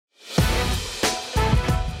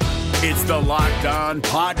It's the Locked On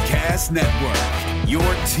Podcast Network, your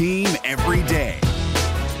team every day.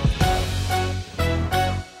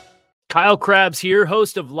 Kyle Krabs here,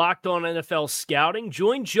 host of Locked On NFL Scouting.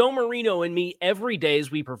 Join Joe Marino and me every day as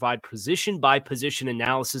we provide position-by-position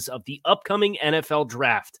analysis of the upcoming NFL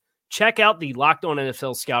Draft. Check out the Locked On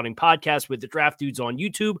NFL Scouting podcast with the Draft Dudes on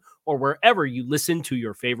YouTube or wherever you listen to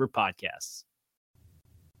your favorite podcasts.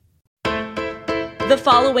 The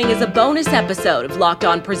following is a bonus episode of Locked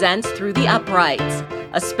On Presents Through the Uprights,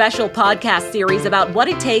 a special podcast series about what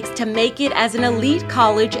it takes to make it as an elite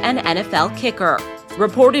college and NFL kicker.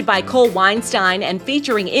 Reported by Cole Weinstein and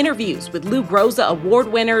featuring interviews with Lou Groza Award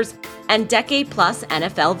winners and decade-plus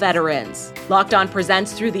NFL veterans. Locked On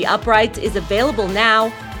Presents Through the Uprights is available now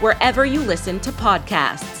wherever you listen to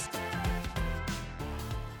podcasts.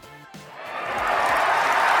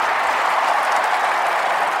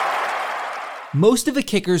 Most of a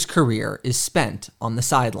kicker's career is spent on the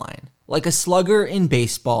sideline. Like a slugger in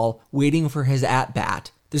baseball waiting for his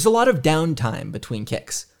at-bat, there's a lot of downtime between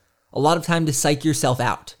kicks. A lot of time to psych yourself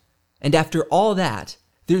out. And after all that,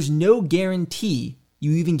 there's no guarantee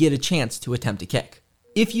you even get a chance to attempt a kick.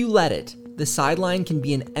 If you let it, the sideline can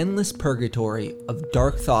be an endless purgatory of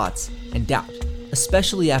dark thoughts and doubt,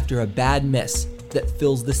 especially after a bad miss that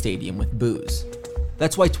fills the stadium with boos.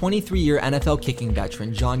 That's why 23-year NFL kicking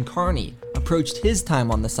veteran John Carney approached his time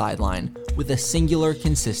on the sideline with a singular,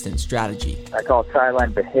 consistent strategy. I call it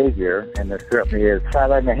sideline behavior, and there certainly is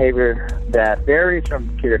sideline behavior that varies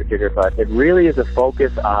from kicker to kicker, but it really is a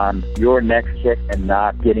focus on your next kick and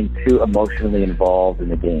not getting too emotionally involved in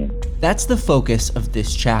the game. That's the focus of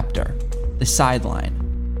this chapter, the sideline,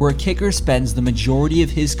 where a kicker spends the majority of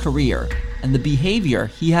his career and the behavior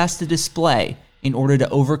he has to display in order to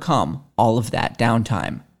overcome all of that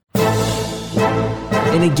downtime.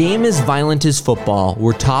 In a game as violent as football,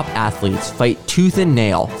 where top athletes fight tooth and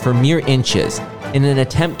nail for mere inches in an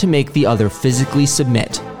attempt to make the other physically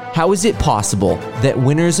submit, how is it possible that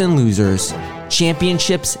winners and losers,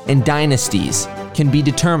 championships and dynasties can be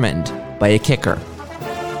determined by a kicker?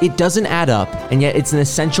 It doesn't add up, and yet it's an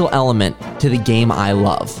essential element to the game I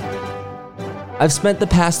love. I've spent the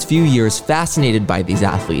past few years fascinated by these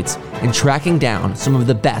athletes and tracking down some of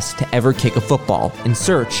the best to ever kick a football in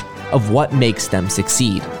search of what makes them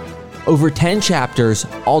succeed. Over 10 chapters,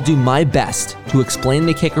 I'll do my best to explain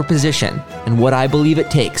the kicker position and what I believe it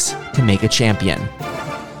takes to make a champion.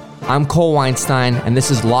 I'm Cole Weinstein, and this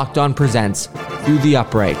is Locked On Presents Through the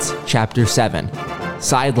Uprights, Chapter 7,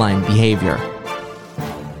 Sideline Behavior.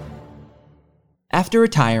 After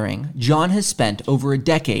retiring, John has spent over a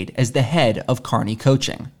decade as the head of Carney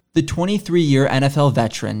Coaching. The 23-year NFL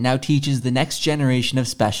veteran now teaches the next generation of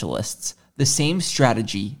specialists the same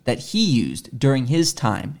strategy that he used during his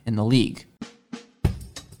time in the league.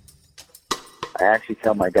 I actually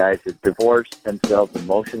tell my guys to divorce themselves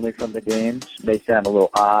emotionally from the game. It may sound a little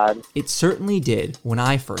odd. It certainly did when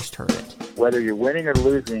I first heard it. Whether you're winning or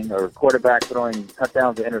losing, or quarterback throwing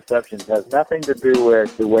touchdowns or interceptions, has nothing to do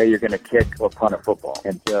with the way you're going to kick or punt a football.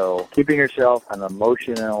 And so keeping yourself on an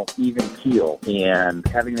emotional, even keel and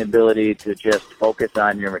having the ability to just focus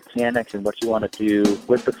on your mechanics and what you want to do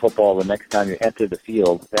with the football the next time you enter the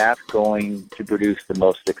field, that's going to produce the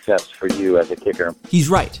most success for you as a kicker. He's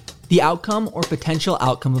right. The outcome or potential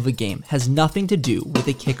outcome of a game has nothing to do with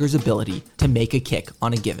a kicker's ability to make a kick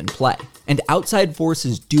on a given play. And outside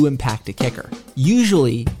forces do impact a kicker.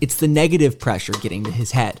 Usually, it's the negative pressure getting to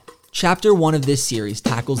his head. Chapter 1 of this series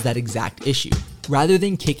tackles that exact issue. Rather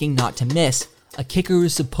than kicking not to miss, a kicker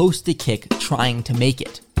is supposed to kick trying to make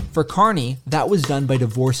it. For Carney, that was done by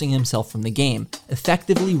divorcing himself from the game,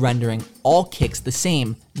 effectively rendering all kicks the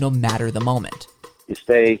same no matter the moment. You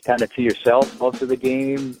stay kind of to yourself most of the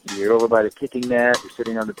game. You're over by the kicking net. You're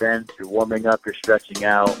sitting on the bench. You're warming up. You're stretching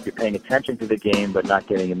out. You're paying attention to the game, but not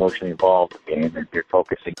getting emotionally involved in the game. And you're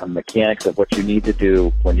focusing on the mechanics of what you need to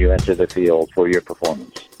do when you enter the field for your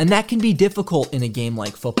performance. And that can be difficult in a game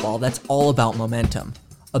like football that's all about momentum.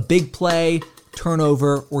 A big play,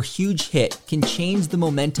 turnover, or huge hit can change the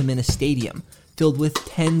momentum in a stadium filled with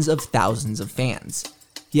tens of thousands of fans.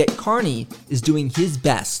 Yet Carney is doing his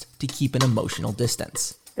best to keep an emotional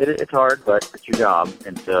distance. It's hard, but it's your job.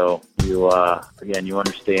 And so you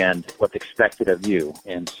understand what's expected of you.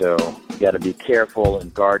 And so you got to be careful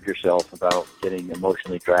and guard yourself about getting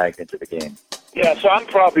emotionally dragged into the game. Yeah, so I'm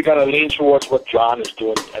probably going to lean towards what John is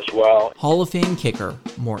doing as well. Hall of Fame kicker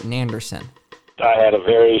Morton Anderson. I had a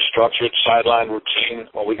very structured sideline routine.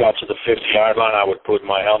 When we got to the 50-yard line, I would put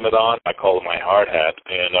my helmet on. I called it my hard hat,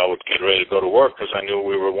 and I would get ready to go to work because I knew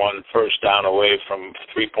we were one first down away from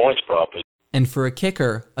 3 points probably. And for a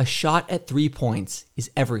kicker, a shot at 3 points is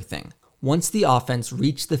everything. Once the offense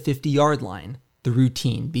reached the 50-yard line, the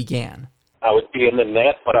routine began. I would be in the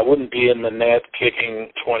net, but I wouldn't be in the net kicking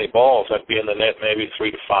 20 balls. I'd be in the net maybe 3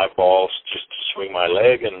 to 5 balls just to swing my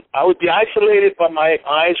leg. And I would be isolated, but my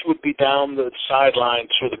eyes would be down the sideline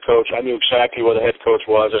to the coach. I knew exactly where the head coach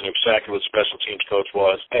was. I knew exactly what the special teams coach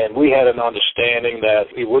was. And we had an understanding that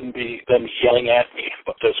it wouldn't be them yelling at me,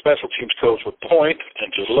 but the special teams coach would point and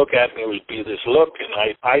just look at me. It would be this look. And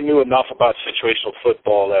I knew enough about situational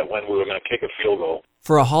football that when we were going to kick a field goal.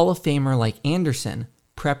 For a Hall of Famer like Anderson,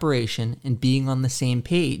 preparation and being on the same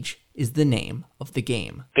page is the name of the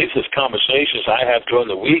game. This is conversations I have during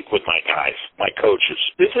the week with my guys, my coaches.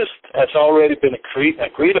 Has already been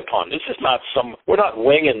agreed upon. This is not we're not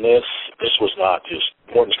winging this. This was not just,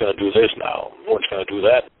 Morton's going to do this now, Morton's going to do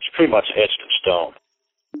that. It's pretty much etched in stone.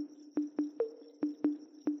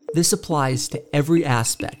 This applies to every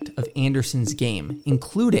aspect of Anderson's game,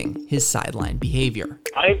 including his sideline behavior.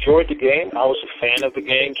 I enjoyed the game. I was a fan of the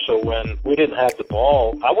game, so when we didn't have the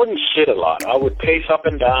ball, I wouldn't sit a lot. I would pace up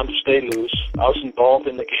and down to stay loose. I was involved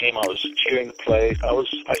in the game. I was cheering the plays.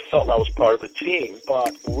 I felt I was part of the team,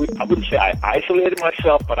 but I wouldn't say I isolated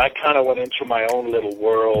myself, but I kind of went into my own little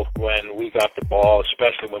world when we got the ball,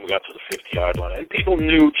 especially when we got to the 50-yard line. And people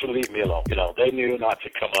knew to leave me alone. They knew not to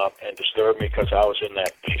come up and disturb me because I was in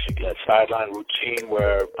that sideline routine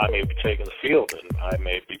where I may be taking the field and I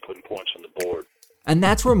may be putting points on the board. And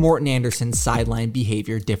that's where Morton Anderson's sideline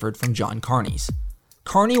behavior differed from John Carney's.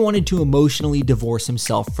 Carney wanted to emotionally divorce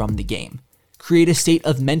himself from the game, create a state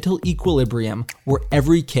of mental equilibrium where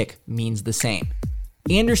every kick means the same.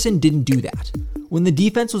 Anderson didn't do that. When the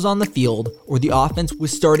defense was on the field or the offense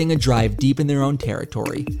was starting a drive deep in their own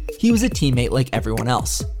territory, he was a teammate like everyone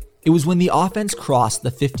else. It was when the offense crossed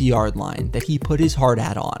the 50-yard line that he put his hard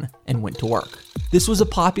hat on and went to work. This was a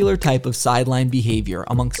popular type of sideline behavior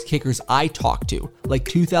amongst kickers I talked to, like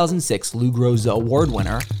 2006 Lou Groza Award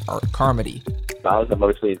winner Art Carmody. I was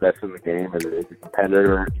emotionally invested in the game as a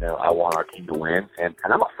competitor. I want our team to win, and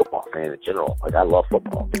I'm a football fan in general. I love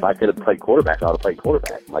football. If I could have played quarterback, I would have played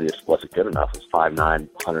quarterback. I just wasn't good enough. I was 5'9",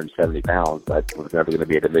 170 pounds. I was never going to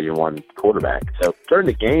be a Division I quarterback. So during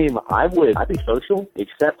the game, I'd be social,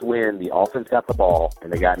 except when the offense got the ball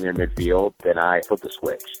and they got near midfield, then I flipped the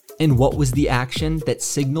switch. And what was the action that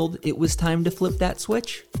signaled it was time to flip that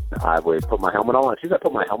switch? I would put my helmet on. As soon as I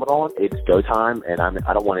put my helmet on, it's go time, and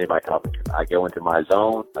I don't want anybody talking to me. I go into my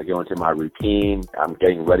zone. I go into my routine. I'm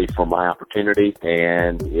getting ready for my opportunity,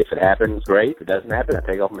 and if it happens, great. If it doesn't happen, I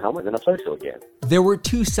take off my helmet, and I'm social again. There were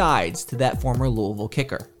two sides to that former Louisville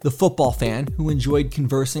kicker. The football fan who enjoyed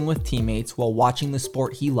conversing with teammates while watching the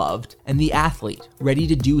sport he loved, and the athlete ready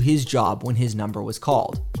to do his job when his number was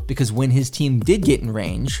called. Because when his team did get in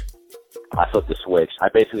range, I flipped the switch. I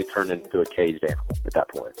basically turned into a caged animal at that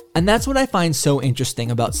point. And that's what I find so interesting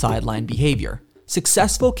about sideline behavior.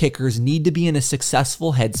 Successful kickers need to be in a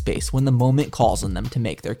successful headspace when the moment calls on them to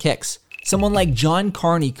make their kicks. Someone like John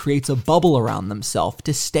Carney creates a bubble around themselves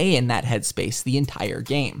to stay in that headspace the entire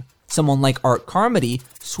game. Someone like Art Carmody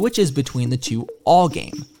switches between the two all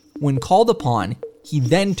game. When called upon, he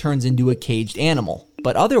then turns into a caged animal.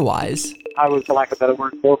 But otherwise, I was, for lack of a better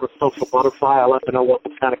word, more of a social butterfly. I let them know what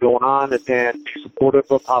was kind of going on and then be supportive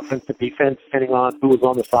of offense and defense, depending on who was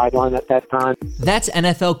on the sideline at that time. That's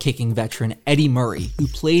NFL kicking veteran Eddie Murray, who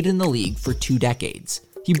played in the league for 2 decades.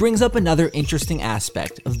 He brings up another interesting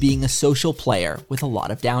aspect of being a social player with a lot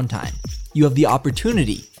of downtime. You have the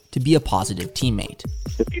opportunity to be a positive teammate.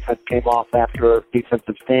 The defense came off after a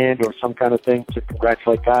defensive stand or some kind of thing to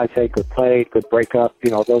congratulate guys, hey, good play, good breakup,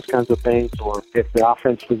 those kinds of things. Or if the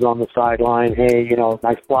offense was on the sideline, hey,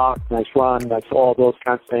 nice block, nice run, nice, all those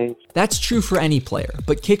kinds of things. That's true for any player,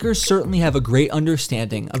 but kickers certainly have a great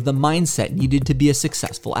understanding of the mindset needed to be a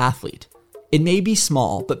successful athlete. It may be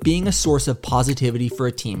small, but being a source of positivity for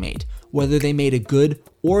a teammate, whether they made a good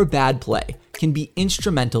or bad play, can be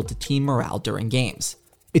instrumental to team morale during games.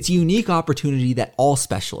 It's a unique opportunity that all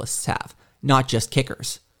specialists have, not just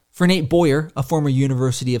kickers. For Nate Boyer, a former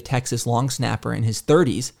University of Texas long snapper in his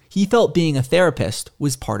 30s, he felt being a therapist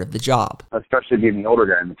was part of the job. Especially being an older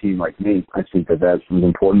guy in the team like me, I think that was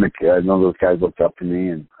important. I know those guys looked up to me,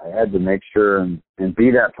 and I had to make sure and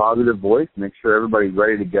be that positive voice, make sure everybody's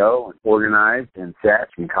ready to go, and organized and set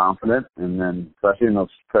and confident. And then, especially in those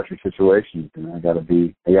pressure situations, I got to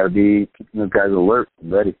be keeping those guys alert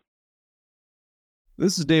and ready.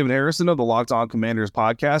 This is David Harrison of the Locked On Commanders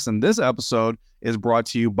podcast, and this episode is brought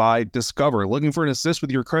to you by Discover. Looking for an assist with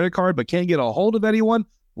your credit card but can't get a hold of anyone?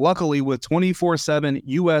 Luckily, with 24/7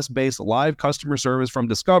 US-based live customer service from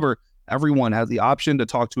Discover, everyone has the option to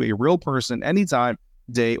talk to a real person anytime,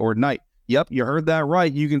 day or night. Yep, you heard that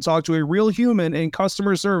right. You can talk to a real human in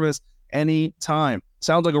customer service anytime.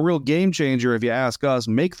 Sounds like a real game changer if you ask us.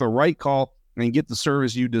 Make the right call and get the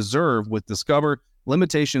service you deserve with Discover.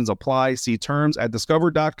 Limitations apply. See terms at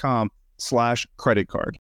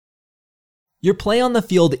discover.com/creditcard. Your play on the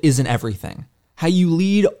field isn't everything. How you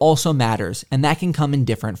lead also matters, and that can come in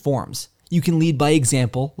different forms. You can lead by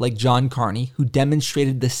example, like John Carney, who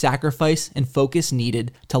demonstrated the sacrifice and focus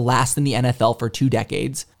needed to last in the NFL for 2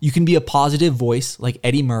 decades. You can be a positive voice, like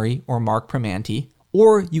Eddie Murray or Mark Primanti.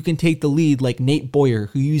 Or you can take the lead like Nate Boyer,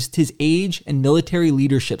 who used his age and military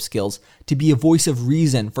leadership skills to be a voice of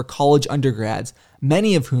reason for college undergrads,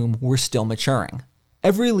 many of whom were still maturing.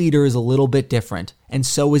 Every leader is a little bit different, and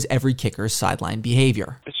so is every kicker's sideline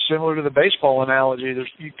behavior. It's similar to the baseball analogy.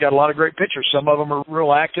 You've got a lot of great pitchers. Some of them are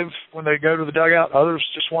real active when they go to the dugout. Others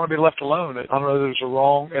just want to be left alone. I don't know if there's a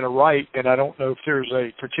wrong and a right, and I don't know if there's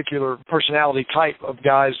a particular personality type of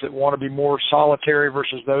guys that want to be more solitary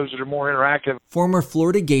versus those that are more interactive. Former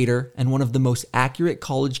Florida Gator and one of the most accurate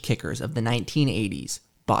college kickers of the 1980s,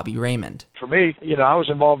 Bobby Raymond. For me, I was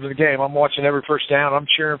involved in the game. I'm watching every first down. I'm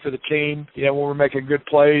cheering for the team. When we're making good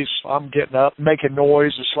plays, I'm getting up, making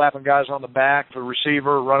noise, and slapping guys on the back. The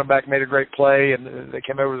receiver, running back made a great play, and they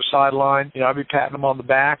came over the sideline. I'd be patting them on the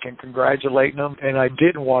back and congratulating them. And I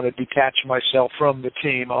didn't want to detach myself from the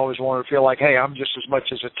team. I always wanted to feel like, hey, I'm just as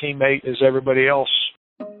much as a teammate as everybody else.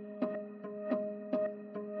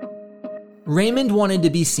 Raymond wanted to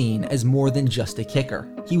be seen as more than just a kicker.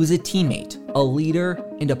 He was a teammate, a leader,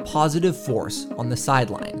 and a positive force on the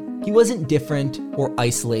sideline. He wasn't different or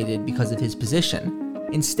isolated because of his position.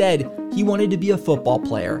 Instead, he wanted to be a football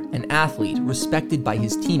player, an athlete respected by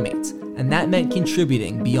his teammates, and that meant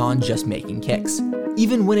contributing beyond just making kicks.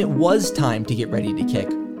 Even when it was time to get ready to kick,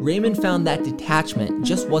 Raymond found that detachment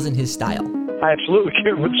just wasn't his style. I absolutely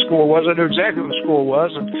cared what the score was. I knew exactly what the score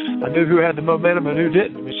was, and I knew who had the momentum and who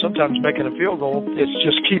didn't. Sometimes making a field goal, it's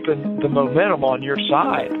just keeping the momentum on your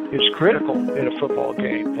side. It's critical in a football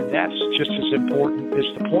game, and that's just as important as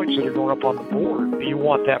the points that are going up on the board. You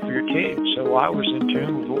want that for your team. So I was in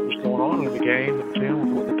tune with what was going on in the game, in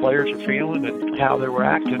tune with what the players are feeling and how they were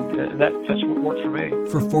acting, and that's what worked for me.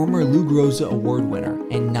 For former Lou Groza Award winner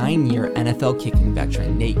and 9-year NFL kicking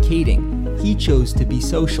veteran Nate Kading, he chose to be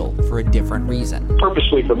social for a different reason.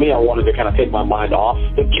 Purposely for me, I wanted to kind of take my mind off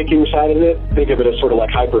the kicking side of it. Think of it as sort of like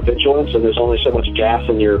hypervigilance, and there's only so much gas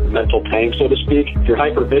in your mental tank, so to speak. If you're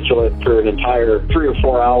hypervigilant for an entire 3 or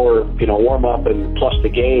 4 hour, warm-up and plus the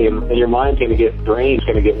game, then your brain's going to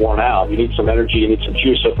get worn out. You need some energy, you need some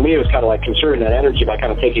juice. So for me, it was kind of like conserving that energy by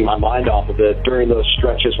kind of taking my mind off of it during those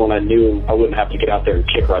stretches when I knew I wouldn't have to get out there and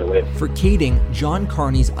kick right away. For Kading, John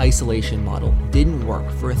Carney's isolation model didn't work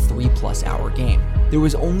for a 3+ hour game. There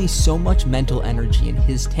was only so much mental energy in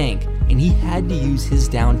his tank, and he had to use his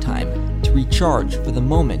downtime to recharge for the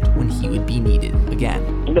moment when he would be needed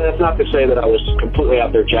again. That's not to say that I was completely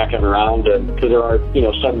out there jacking around, because there are,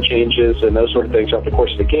 sudden changes and those sort of things throughout the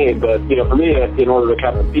course of the game. But, for me, in order to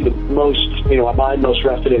kind of be the most, my mind most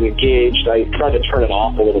rested and engaged, I tried to turn it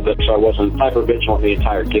off a little bit so I wasn't hypervigilant the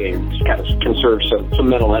entire game. Just kind of conserve some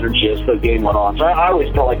mental energy as the game went on. So I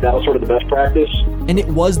always felt like that was sort of the best practice. And it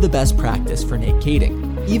was the best practice for Nate Kading.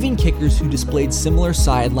 Even kickers who displayed similar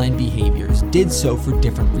sideline behaviors did so for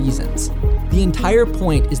different reasons. The entire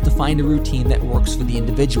point is to find a routine that works for the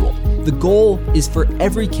individual. The goal is for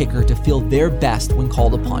every kicker to feel their best when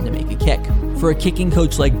called upon to make a kick. For a kicking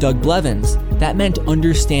coach like Doug Blevins, that meant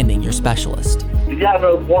understanding your specialist. You got to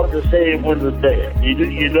know what to say and when to say it.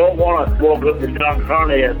 You don't want to walk up to John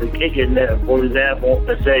Carney at the kicking net, for example,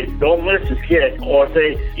 and say, don't miss this kick, or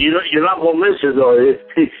say, you're not going to miss it, or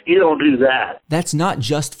you don't do that. That's not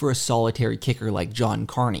just for a solitary kicker like John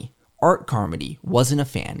Carney. Art Carmody wasn't a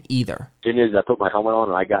fan either. As soon as I put my helmet on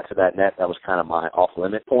and I got to that net, that was kind of my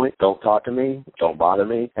off-limit point. Don't talk to me. Don't bother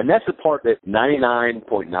me. And that's the part that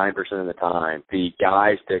 99.9% of the time, the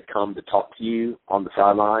guys that come to talk to you on the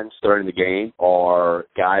sidelines during the game are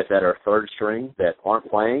guys that are third string, that aren't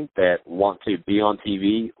playing, that want to be on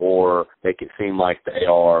TV or make it seem like they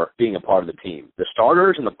are being a part of the team. The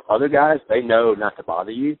starters and the other guys, they know not to bother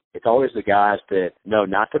you. It's always the guys that know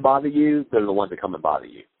not to bother you, they're the ones that come and bother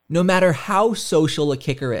you. No matter how social a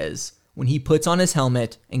kicker is, when he puts on his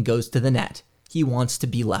helmet and goes to the net, he wants to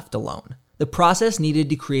be left alone. The process needed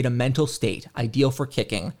to create a mental state ideal for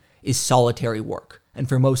kicking is solitary work. And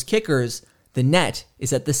for most kickers, the net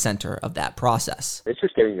is at the center of that process. It's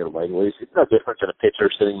just getting your leg loose. It's no different than a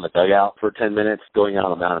pitcher sitting in the dugout for 10 minutes, going out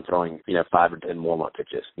on the mound and throwing 5 or 10 warm-up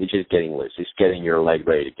pitches. You're just getting loose. Just getting your leg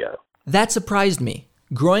ready to go. That surprised me.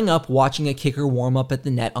 Growing up watching a kicker warm up at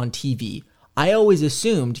the net on TV, I always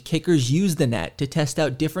assumed kickers use the net to test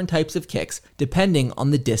out different types of kicks depending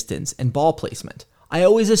on the distance and ball placement. I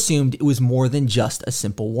always assumed it was more than just a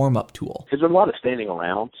simple warm-up tool. Because there's a lot of standing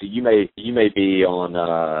around. So you may be on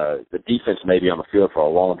the defense may be on the field for a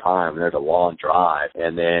long time, and there's a long drive,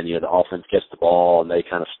 and then the offense gets the ball and they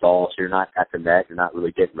kind of stall, so you're not at the net, you're not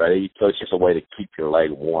really getting ready. So it's just a way to keep your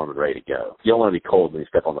leg warm and ready to go. You don't want to be cold when you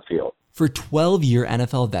step on the field. For 12-year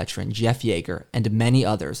NFL veteran Jeff Yeager and many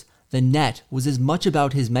others, the net was as much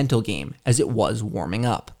about his mental game as it was warming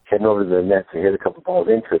up. Heading over to the net to hit a couple balls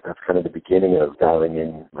into it, that's kind of the beginning of dialing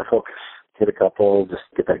in my focus. Hit a couple, just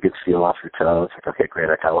get that good feel off your toe. It's like, okay, great,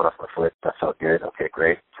 I got one off my foot. That felt good. Okay,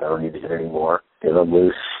 great. So I don't need to hit anymore. Get them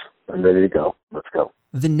loose. I'm ready to go. Let's go.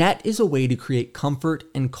 The net is a way to create comfort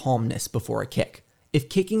and calmness before a kick. If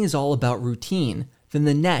kicking is all about routine, then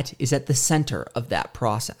the net is at the center of that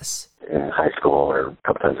process. In high school or a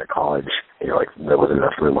couple times at college, there wasn't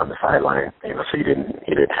enough room on the sideline, so you didn't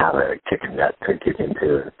have a kicking net to kick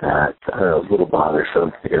into that. It was a little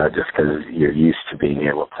bothersome, just because you're used to being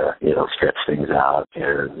able to, stretch things out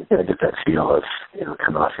and get that feel of,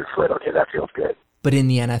 coming off your foot. Okay, that feels good. But in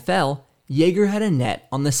the NFL, Yeager had a net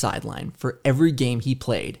on the sideline for every game he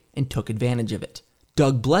played and took advantage of it.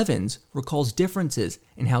 Doug Blevins recalls differences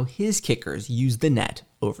in how his kickers used the net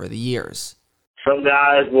over the years. Some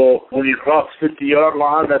guys will, when you cross the 50-yard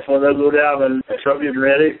line, that's when they'll go down and start getting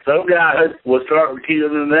ready. Some guys will start repeating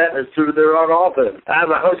the net as soon as they're on offense. I've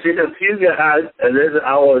seen a few guys, and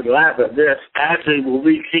I always laugh at this, actually will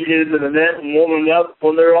be kicking into the net and warming up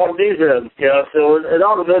when they're on defense. So it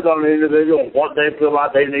all depends on the individual and what they feel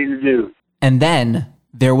like they need to do. And then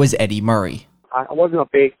there was Eddie Murray. I wasn't a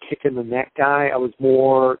big kick in the net guy. I was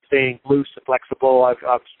more staying loose and flexible.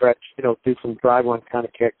 I've stretched, do some drive one kind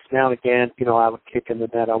of kicks. Now and again, I would kick in the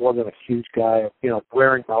net. I wasn't a huge guy,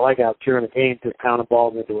 wearing my leg out during a game to pound a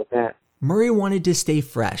ball into a net. Murray wanted to stay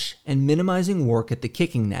fresh, and minimizing work at the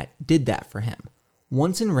kicking net did that for him.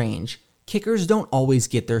 Once in range, kickers don't always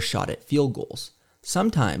get their shot at field goals.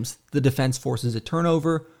 Sometimes the defense forces a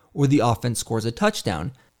turnover or the offense scores a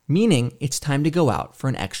touchdown, meaning it's time to go out for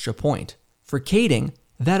an extra point. For Kading,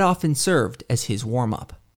 that often served as his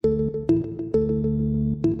warm-up.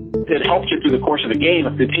 It helps you through the course of the game.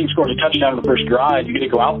 If the team scores a touchdown in the first drive, you get to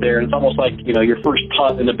go out there, and it's almost like, your first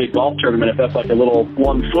putt in a big golf tournament. If that's like a little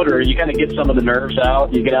one-footer, you kind of get some of the nerves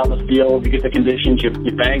out. You get out in the field, you get the conditions, you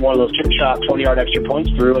bang one of those chip shot 20-yard extra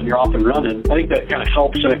points through, and you're off and running. I think that kind of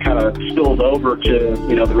helps, and it kind of spills over to,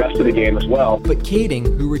 the rest of the game as well. But Kading,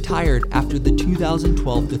 who retired after the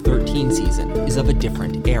 2012-13 season, is of a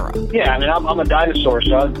different era. Yeah, I'm a dinosaur,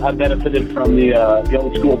 so I benefited from the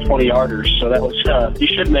old school 20-yarders. So that was, you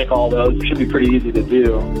should make all those. It should be pretty easy to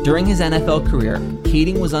do. During his NFL career,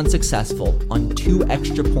 Kading was unsuccessful on 2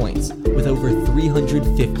 extra points with over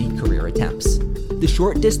 350 career attempts. The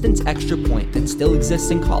short distance extra point that still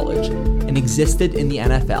exists in college and existed in the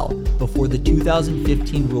NFL before the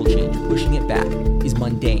 2015 rule change pushing it back is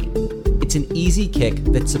mundane. It's an easy kick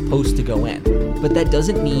that's supposed to go in, but that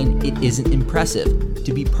doesn't mean it isn't impressive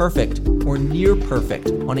to be perfect or near perfect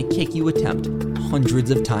on a kick you attempt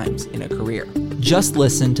hundreds of times in a career. Just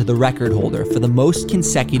listen to the record holder for the most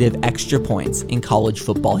consecutive extra points in college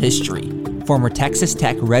football history, former Texas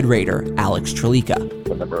Tech Red Raider Alex Trelica.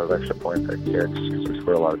 The number of extra points I kicked, because we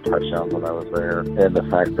scored a lot of touchdowns when I was there, and the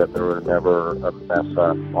fact that there was never a mess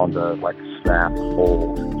up on the snap,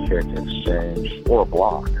 hold, kick, exchange, or a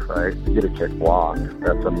block, right? To get a kick block,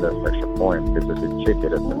 that's a missed extra point, because if you kick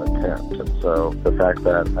it, it's an attempt. And so the fact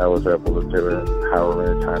that I was able to do it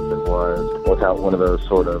however many times it was, without one of those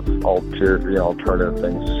sort of alternative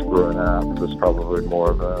things screwing up, was probably more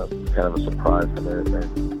of a kind of a surprise than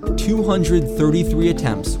anything. 233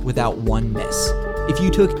 attempts without one miss. If you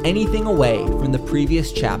took anything away from the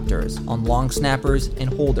previous chapters on long snappers and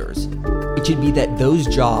holders, it should be that those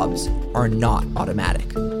jobs are not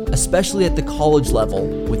automatic, especially at the college level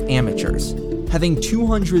with amateurs. Having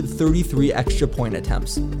 233 extra point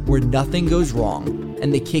attempts where nothing goes wrong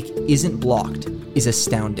and the kick isn't blocked is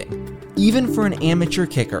astounding. Even for an amateur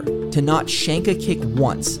kicker, to not shank a kick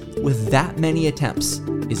once with that many attempts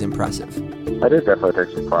is impressive. I did definitely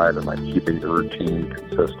take some pride in keeping the routine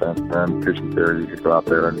consistent. And here's some theory: you could go out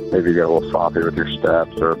there and maybe get a little sloppy with your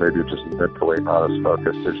steps, or maybe just mentally not as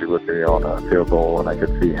focused as you would be on a field goal. And I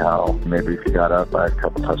could see how maybe if you got up by a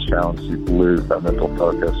couple touchdowns, you'd lose that mental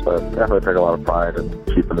focus. But definitely take a lot of pride in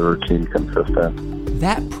keeping the routine consistent.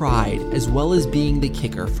 That pride, as well as being the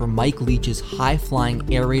kicker for Mike Leach's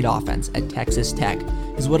high-flying air raid offense at Texas Tech,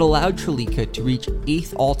 is what allowed Trelica to reach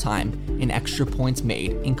 8th all-time in extra points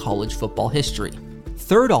made in college football history.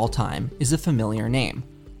 3rd all-time is a familiar name,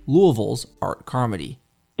 Louisville's Art Carmody.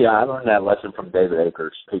 Yeah, I learned that lesson from David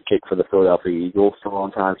Akers, who kicked for the Philadelphia Eagles for a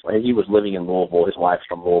long time. He was living in Louisville. His wife's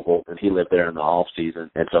from Louisville, and he lived there in the off season.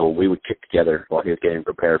 And so we would kick together while he was getting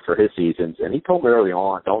prepared for his seasons. And he told me early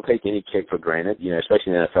on, don't take any kick for granted. You know,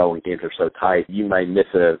 especially in the NFL when games are so tight, you may miss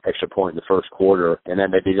an extra point in the first quarter, and that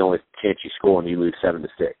may be the only chance you score, and you lose 7-6,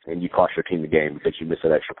 and you cost your team the game because you missed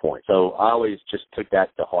that extra point. So I always just took that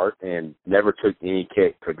to heart and never took any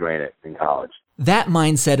kick for granted in college. That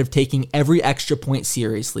mindset of taking every extra point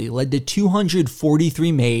seriously led to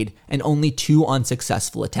 243 made and only 2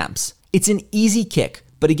 unsuccessful attempts. It's an easy kick,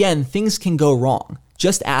 but again, things can go wrong.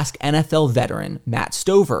 Just ask NFL veteran Matt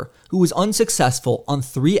Stover, who was unsuccessful on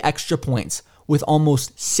 3 extra points with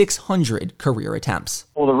almost 600 career attempts.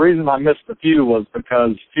 Well, the reason I missed a few was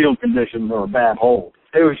because field conditions were a bad hold.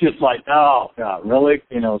 It was just like, oh, God, really?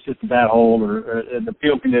 You know, it's just a bad hold, or the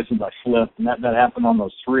field conditions, I slipped, and that happened on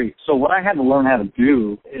those 3. So what I had to learn how to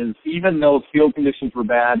do is, even though field conditions were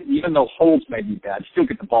bad, even though holds may be bad, still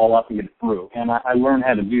get the ball up and get it through. And I learned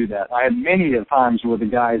how to do that. I had many times where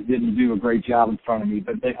the guys didn't do a great job in front of me,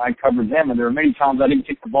 but I covered them, and there were many times I didn't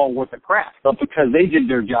kick the ball worth a crap. But because they did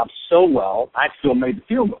their job so well, I still made the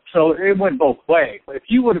field goal. So it went both ways. If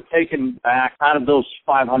you would have taken back out of those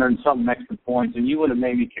 500 and something extra points, and you would have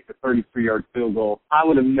maybe kicked a 33-yard field goal, I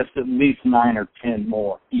would have missed at least 9 or 10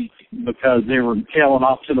 more easy because they were tailing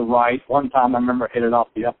off to the right. One time I remember I hit it off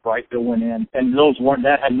the upright, it went in, and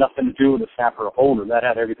that had nothing to do with a snapper or holder. That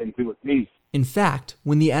had everything to do with me. In fact,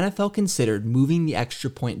 when the NFL considered moving the extra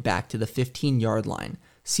point back to the 15-yard line,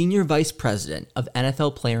 Senior Vice President of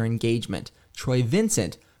NFL Player Engagement, Troy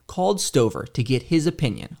Vincent, called Stover to get his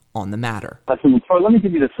opinion on the matter. I said, well, Troy, let me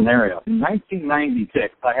give you the scenario. In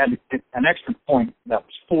 1996, I had to kick an extra point that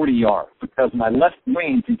was 40 yards because my left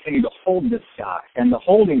wing continued to hold this guy, and the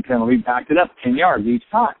holding penalty backed it up 10 yards each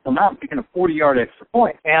time. So now I'm kicking a 40-yard extra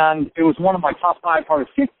point. And it was one of my top 5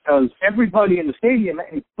 hardest kicks because everybody in the stadium,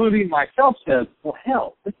 including myself, says, well,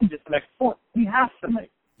 hell, this is just an extra point. We have to make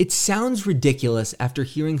it. It sounds ridiculous after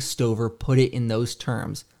hearing Stover put it in those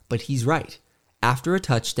terms, but he's right. After a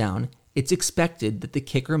touchdown, it's expected that the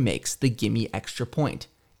kicker makes the gimme extra point,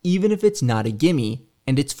 even if it's not a gimme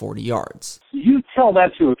and it's 40 yards. You tell that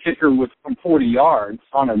to a kicker from 40 yards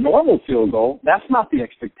on a normal field goal, that's not the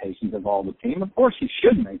expectations of all the team. Of course, he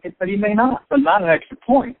should make it, but he may not. But not an extra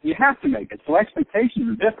point. You have to make it. So expectations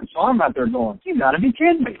are different. So I'm out there going, you got to be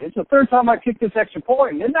kidding me. It's the third time I kicked this extra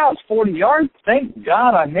point, and now it's 40 yards. Thank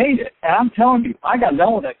God I made it. And I'm telling you, I got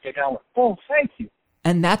done with that kick, and I went, oh, thank you.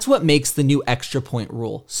 And that's what makes the new extra point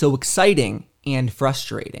rule so exciting and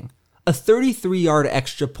frustrating. A 33-yard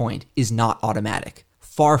extra point is not automatic.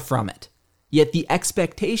 Far from it. Yet the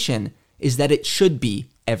expectation is that it should be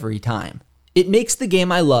every time. It makes the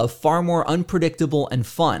game I love far more unpredictable and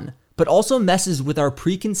fun, but also messes with our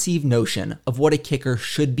preconceived notion of what a kicker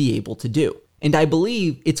should be able to do. And I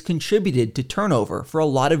believe it's contributed to turnover for a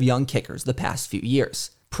lot of young kickers the past few years.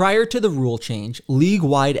 Prior to the rule change,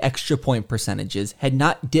 league-wide extra point percentages had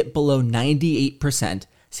not dipped below 98%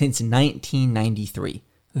 since 1993.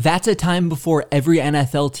 That's a time before every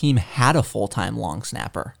NFL team had a full-time long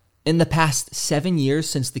snapper. In the past 7 years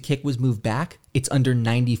since the kick was moved back, it's under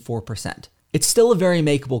 94%. It's still a very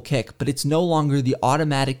makeable kick, but it's no longer the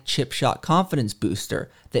automatic chip shot confidence booster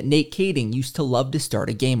that Nate Kading used to love to start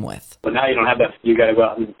a game with. But now you don't have that. You got to go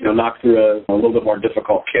out and knock through a little bit more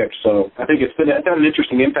difficult kick. So I think it's had an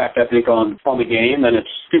interesting impact. I think on the game, and it's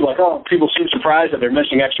people seem surprised that they're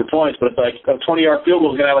missing extra points, but it's like a 20-yard field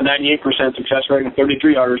goal is going to have a 98% success rate, and a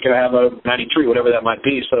 33-yarder is going to have a 93, whatever that might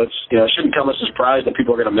be. So it's it shouldn't come as a surprise that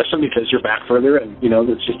people are going to miss them because you're back further, and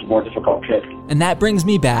it's just a more difficult kick. And that brings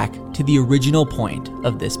me back to the original point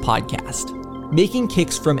of this podcast. Making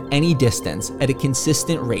kicks from any distance at a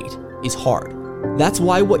consistent rate is hard. That's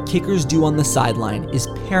why what kickers do on the sideline is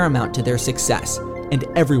paramount to their success, and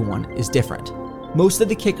everyone is different. Most of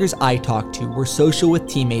the kickers I talked to were social with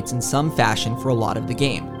teammates in some fashion for a lot of the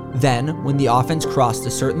game. Then, when the offense crossed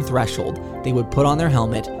a certain threshold, they would put on their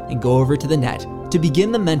helmet and go over to the net to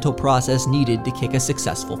begin the mental process needed to kick a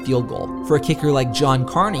successful field goal. For a kicker like John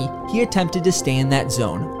Carney, he attempted to stay in that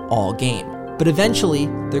zone all game. But eventually,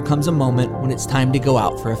 there comes a moment when it's time to go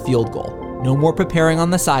out for a field goal. No more preparing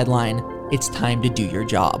on the sideline, it's time to do your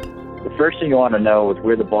job. The first thing you want to know is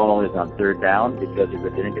where the ball is on third down, because if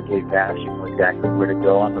it's an incomplete pass, you know exactly where to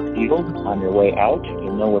go on the field on your way out.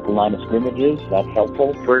 You'll know what the line of scrimmage is. That's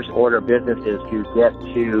helpful. First order of business is to get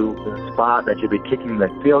to the spot that you'll be kicking the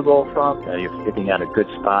field goal from. You're sticking at a good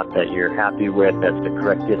spot that you're happy with. That's the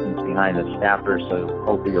correct distance behind the snapper, so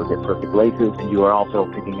hopefully you'll get perfect laces. And you are also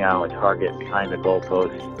picking out a target behind the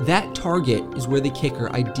goalpost. That target is where the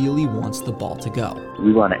kicker ideally wants the ball to go.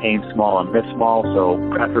 We want to aim small and miss small, so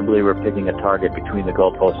preferably we're picking a target between the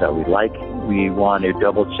goalposts that we like. We want to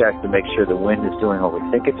double check to make sure the wind is doing what we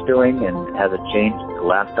think it's doing and hasn't changed the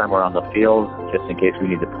last time we're on the field, just in case we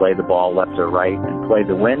need to play the ball left or right and play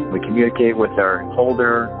the wind. We communicate with our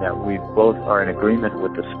holder that we both are in agreement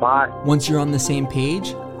with the spot. Once you're on the same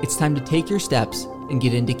page, it's time to take your steps and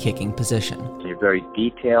get into kicking position. So you're very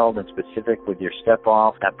detailed and specific with your step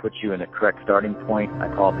off. That puts you in the correct starting point. I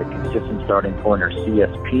call it the consistent starting point, or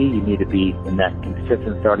CSP. You need to be in that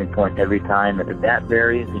consistent starting point every time. If that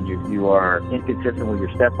varies and you are inconsistent with your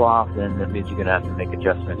step off, then that means you're going to have to make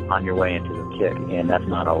adjustments on your way into the kick, and that's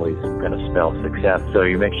not always going to spell success. So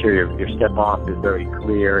you make sure your step off is very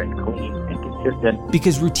clear and clean and consistent.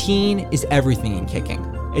 Because routine is everything in kicking.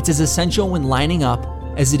 It's as essential when lining up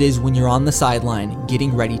as it is when you're on the sideline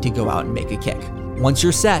getting ready to go out and make a kick. Once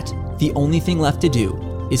you're set, the only thing left to do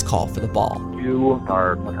is call for the ball. You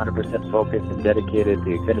are 100% focused and dedicated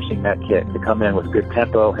to finishing that kick, to come in with good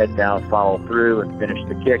tempo, head down, follow through, and finish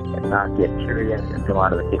the kick, and not get curious and come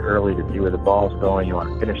out of the kick early to see where the ball's going. You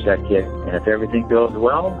want to finish that kick, and if everything goes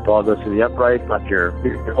well, the ball goes to the upright, let your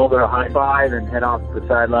holder a high five, and head off to the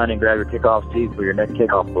sideline and grab your kickoff seat for your next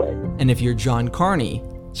kickoff play. And if you're John Carney,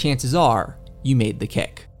 chances are you made the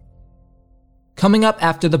kick. Coming up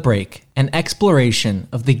after the break, an exploration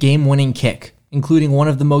of the game-winning kick, including one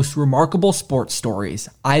of the most remarkable sports stories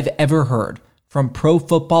I've ever heard from Pro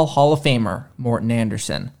Football Hall of Famer Morten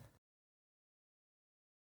Andersen.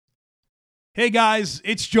 Hey guys,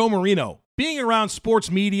 it's Joe Marino. Being around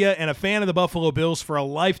sports media and a fan of the Buffalo Bills for a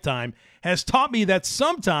lifetime has taught me that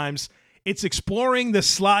sometimes it's exploring the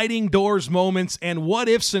sliding doors moments and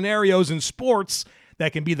what-if scenarios in sports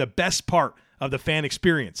that can be the best part of the fan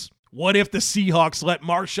experience. What if the Seahawks let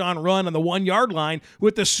Marshawn run on the 1-yard line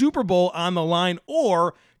with the Super Bowl on the line?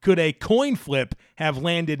 Or could a coin flip have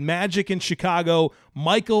landed Magic in Chicago,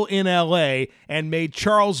 Michael in LA, and made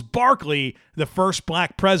Charles Barkley the first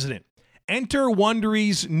black president? Enter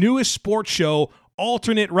Wondery's newest sports show,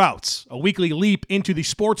 Alternate Routes, a weekly leap into the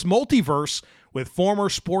sports multiverse with former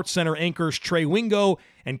SportsCenter anchors Trey Wingo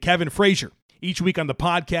and Kevin Frazier. Each week on the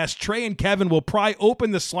podcast, Trey and Kevin will pry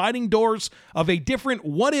open the sliding doors of a different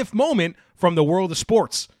what-if moment from the world of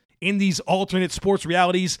sports. In these alternate sports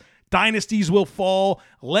realities, dynasties will fall,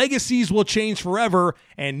 legacies will change forever,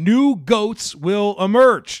 and new GOATs will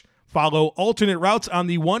emerge. Follow Alternate Routes on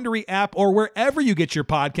the Wondery app or wherever you get your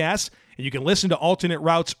podcasts, and you can listen to Alternate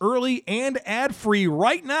Routes early and ad-free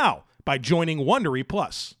right now by joining Wondery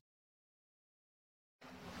Plus.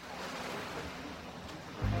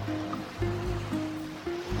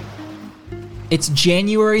 It's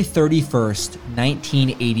January 31st,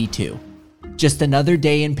 1982. Just another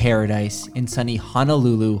day in paradise in sunny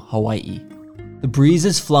Honolulu, Hawaii. The breeze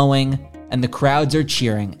is flowing and the crowds are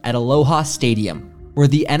cheering at Aloha Stadium, where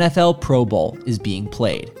the NFL Pro Bowl is being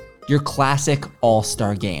played. Your classic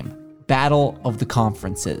all-star game. Battle of the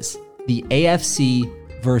conferences. The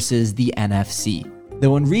AFC versus the NFC.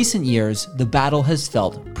 Though in recent years, the battle has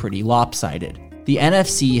felt pretty lopsided. The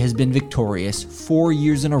NFC has been victorious 4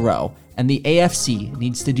 years in a row, and the AFC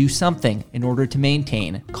needs to do something in order to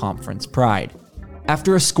maintain conference pride.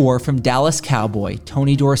 After a score from Dallas Cowboy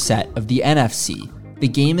Tony Dorsett of the NFC, the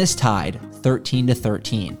game is tied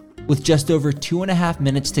 13-13. With just over 2.5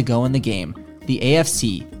 minutes to go in the game, the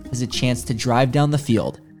AFC has a chance to drive down the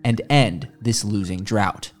field and end this losing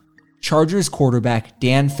drought. Chargers quarterback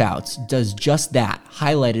Dan Fouts does just that,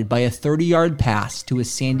 highlighted by a 30-yard pass to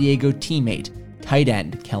his San Diego teammate, tight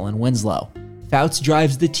end Kellen Winslow. Fouts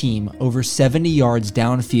drives the team over 70 yards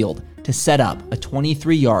downfield to set up a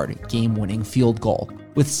 23-yard game-winning field goal.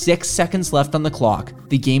 With 6 seconds left on the clock,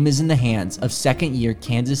 the game is in the hands of second-year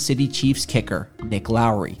Kansas City Chiefs kicker Nick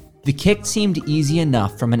Lowry. The kick seemed easy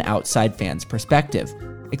enough from an outside fan's perspective,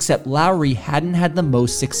 except Lowry hadn't had the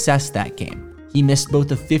most success that game. He missed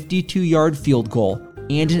both a 52-yard field goal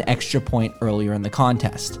and an extra point earlier in the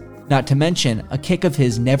contest. Not to mention, a kick of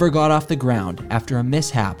his never got off the ground after a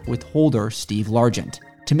mishap with holder Steve Largent.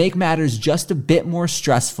 To make matters just a bit more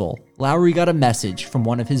stressful, Lowry got a message from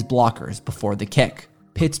one of his blockers before the kick.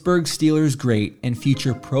 Pittsburgh Steelers great and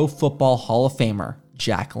future Pro Football Hall of Famer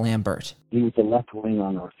Jack Lambert. He was the left wing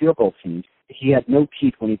on our field goal team, he had no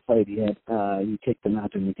teeth when he played. You kicked him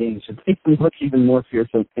out during the game, so it makes him look even more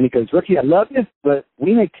fearsome. And he goes, "Rookie, I love you, but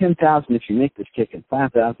we make $10,000 if you make this kick and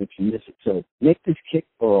 $5,000 if you miss it. So make this kick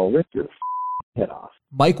or I'll rip your head off."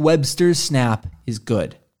 Mike Webster's snap is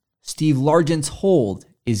good. Steve Largent's hold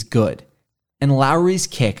is good. And Lowry's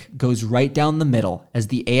kick goes right down the middle as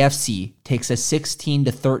the AFC takes a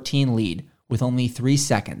 16-13 lead with only 3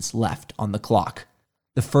 seconds left on the clock.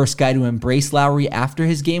 The first guy to embrace Lowry after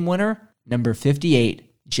his game winner, number 58,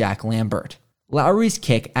 Jack Lambert. Lowry's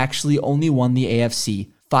kick actually only won the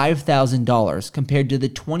AFC $5,000 compared to the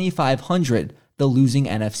 $2,500 the losing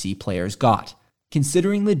NFC players got.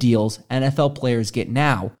 Considering the deals NFL players get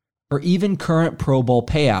now, or even current Pro Bowl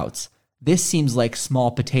payouts, this seems like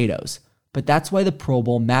small potatoes, but that's why the Pro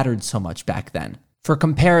Bowl mattered so much back then. For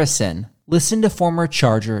comparison, listen to former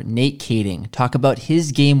Charger Nate Kading talk about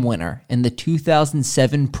his game winner in the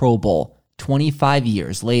 2007 Pro Bowl 25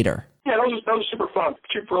 years later. Yeah, that was super fun.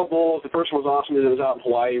 2 Pro Bowls. The first one was awesome. It was out in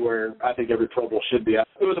Hawaii, where I think every Pro Bowl should be.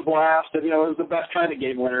 It was a blast, and it was the best kind of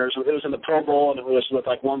game winners. It was in the Pro Bowl, and it was with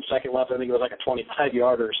like 1 second left. I think it was like a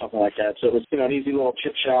 25-yarder or something like that. So it was an easy little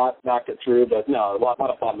chip shot, knocked it through. But no, a lot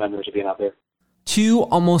of fun memories of being out there. 2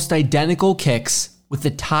 almost identical kicks with a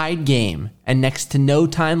tied game and next to no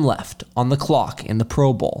time left on the clock in the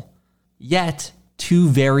Pro Bowl. Yet, 2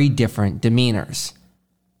 very different demeanors.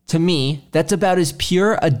 To me, that's about as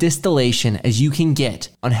pure a distillation as you can get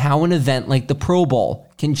on how an event like the Pro Bowl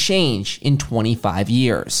can change in 25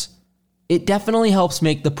 years. It definitely helps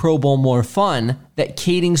make the Pro Bowl more fun that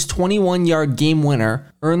Kading's 21-yard game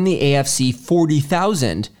winner earned the AFC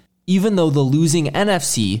 $40,000, even though the losing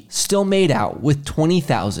NFC still made out with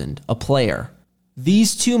 $20,000 a player.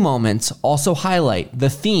 These 2 moments also highlight the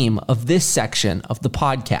theme of this section of the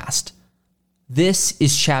podcast. This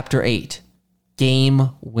is Chapter 8. Game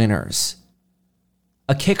winners.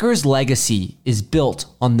 A kicker's legacy is built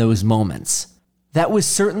on those moments. That was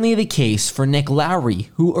certainly the case for Nick Lowry,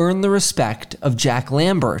 who earned the respect of Jack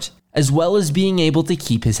Lambert, as well as being able to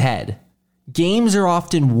keep his head. Games are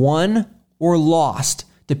often won or lost,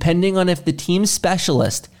 depending on if the team's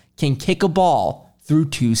specialist can kick a ball through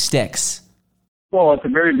 2 sticks. Well, at the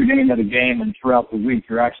very beginning of the game and throughout the week,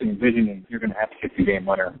 you're actually envisioning you're going to have to kick the game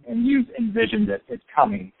winner. And you've envisioned that it's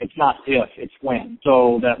coming. It's not if, it's when.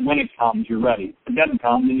 So that when it comes, you're ready. If it doesn't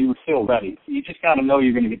come, then you're still ready. You just got to know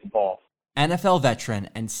you're going to get the ball. NFL veteran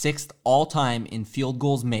and 6th all-time in field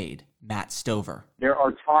goals made, Matt Stover. There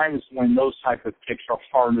are times when those type of kicks are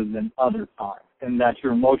harder than other times, and that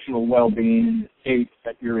your emotional well-being and the state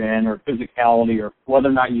that you're in, or physicality, or whether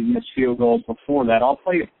or not you've missed field goals before that, all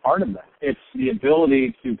play a part of that. It's the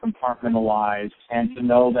ability to compartmentalize and to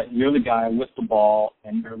know that you're the guy with the ball,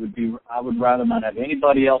 and I would rather not have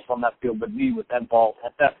anybody else on that field but me with that ball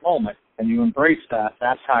at that moment, and you embrace that.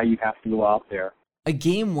 That's how you have to go out there. A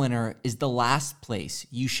game winner is the last place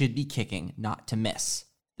you should be kicking not to miss.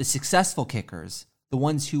 The successful kickers, the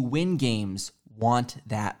ones who win games, want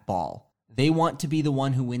that ball. They want to be the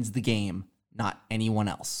one who wins the game, not anyone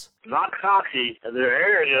else. Not cocky in their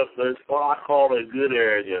area, but it's what I call a good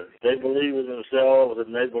area. They believe in themselves,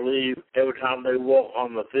 and they believe every time they walk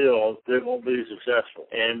on the field, they're going to be successful.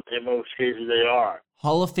 And in most cases, they are.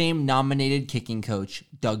 Hall of Fame nominated kicking coach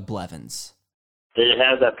Doug Blevins. They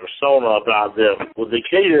have that persona about them. With the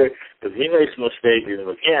kicker, if he makes a mistake in the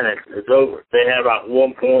mechanics, it's over. They have about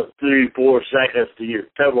 1.34 seconds to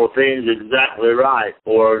get several things exactly right,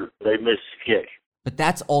 or they miss the kick. But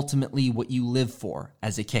that's ultimately what you live for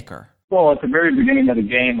as a kicker. Well, at the very beginning of the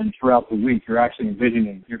game and throughout the week, you're actually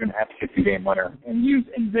envisioning you're going to have to kick the game winner. And you've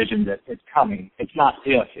envisioned that it's coming. It's not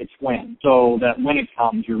if, it's when. So that when it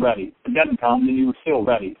comes, you're ready. If it doesn't come, then you're still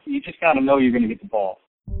ready. You just got to know you're going to get the ball.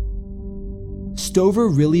 Stover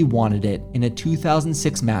really wanted it in a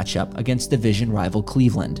 2006 matchup against division rival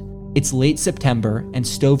Cleveland. It's late September, and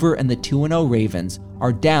Stover and the 2-0 Ravens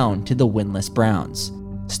are down to the winless Browns.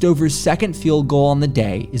 Stover's second field goal on the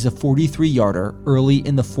day is a 43-yarder early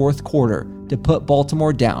in the fourth quarter to put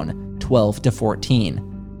Baltimore down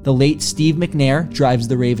 12-14. The late Steve McNair drives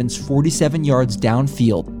the Ravens 47 yards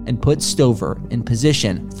downfield and puts Stover in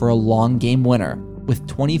position for a long game winner with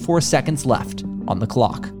 24 seconds left on the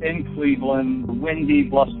clock. In Cleveland, windy,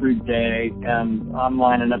 blustery day, and I'm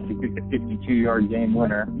lining up to kick a 52-yard game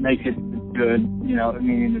winner. Make it good,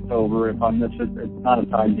 it's over. If I miss it, it's not a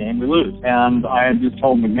tied game, we lose. And I had just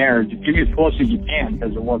told McNair, just give me as close as you can,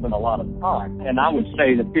 because there wasn't a lot of time. And I would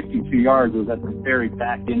say the 52 yards was at the very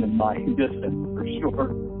back end of my distance, for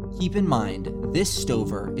sure. Keep in mind, this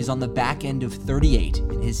Stover is on the back end of 38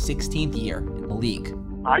 in his 16th year in the league.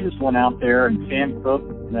 I just went out there, and Sam Cook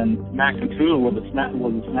Then Mac and Tula with the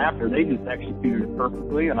snapper, they just executed it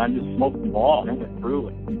perfectly, and I just smoked the ball and it went through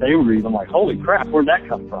it. They were even like, holy crap, where'd that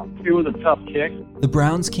come from? It was a tough kick. The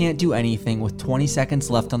Browns can't do anything with 20 seconds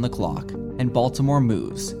left on the clock, and Baltimore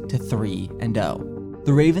moves to 3-0.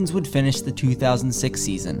 The Ravens would finish the 2006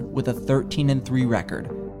 season with a 13-3 record,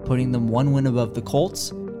 putting them one win above the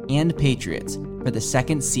Colts and Patriots for the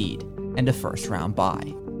second seed and a first-round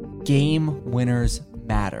bye. Game winners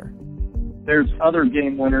matter. There's other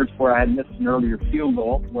game winners where I had missed an earlier field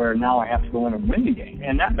goal where now I have to go in and win the game.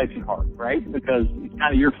 And that makes it hard, right? Because it's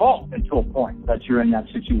kind of your fault until a point that you're in that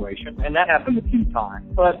situation. And that happened a few times.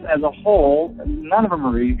 But as a whole, none of them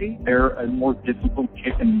are easy. They're a more difficult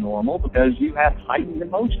kick than normal because you have heightened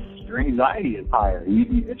emotions. Your anxiety is higher.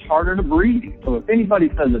 It's harder to breathe. So if anybody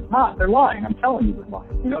says it's not, they're lying. I'm telling you they're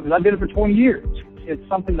lying. Because I did it for 20 years. It's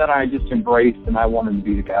something that I just embraced, and I wanted to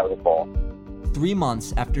be the guy with the ball. 3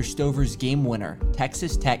 months after Stover's game winner,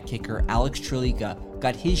 Texas Tech kicker Alex Trelica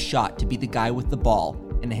got his shot to be the guy with the ball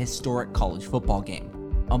in a historic college football game,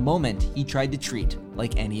 a moment he tried to treat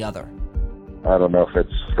like any other. I don't know if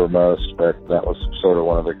it's for most, but that was sort of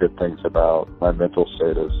one of the good things about my mental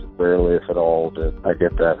state is rarely, if at all, did I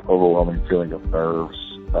get that overwhelming feeling of nerves.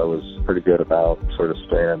 I was pretty good about sort of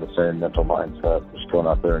staying in the same mental mindset, just going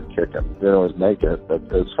out there and kicking. Didn't always make it, but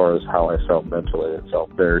as far as how I felt mentally, it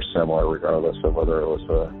felt very similar regardless of whether it was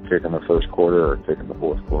a kick in the first quarter or a kick in the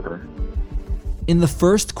fourth quarter. In the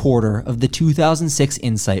first quarter of the 2006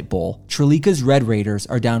 Insight Bowl, Trelica's Red Raiders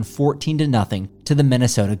are down 14-0 to the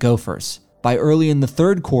Minnesota Gophers. By early in the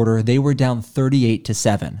third quarter, they were down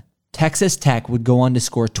 38-7. Texas Tech would go on to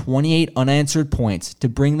score 28 unanswered points to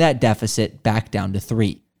bring that deficit back down to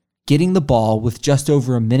 3. Getting the ball with just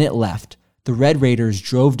over a minute left, the Red Raiders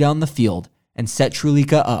drove down the field and set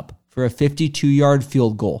Trelica up for a 52-yard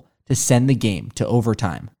field goal to send the game to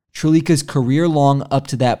overtime. Trelica's career long up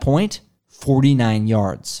to that point, 49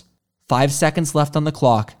 yards. 5 seconds left on the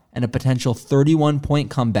clock, and a potential 31-point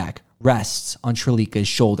comeback rests on Trelica's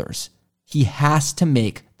shoulders. He has to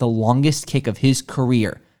make the longest kick of his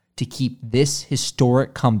career to keep this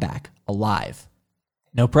historic comeback alive.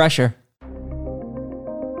 No pressure.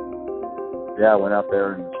 Yeah, I went out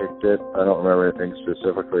there and kicked it. I don't remember anything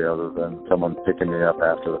specifically other than someone picking me up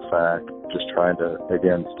after the fact, just trying to,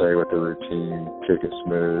 again, stay with the routine, kick it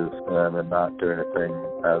smooth, and not do anything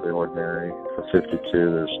out of the ordinary. For 52,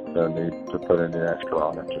 there's no need to put any extra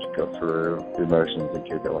on it. Just go through the motions and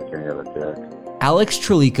kick it like any other kick. Alex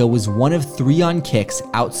Trelica was one of 3 on kicks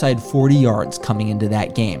outside 40 yards coming into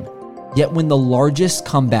that game. Yet when the largest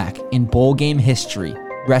comeback in bowl game history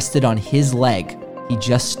rested on his leg, he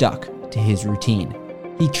just stuck to his routine.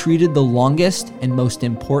 He treated the longest and most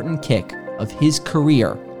important kick of his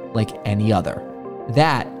career like any other.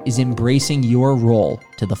 That is embracing your role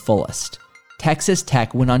to the fullest. Texas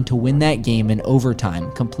Tech went on to win that game in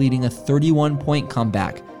overtime, completing a 31-point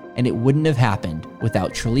comeback, and it wouldn't have happened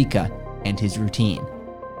without Trelica and his routine.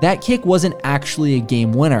 That kick wasn't actually a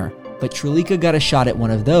game winner, but Trelica got a shot at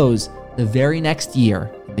one of those the very next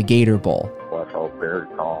year in the Gator Bowl. Well, I felt very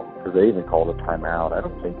calm because they even called a timeout. I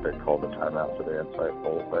don't think they called a timeout for the Insight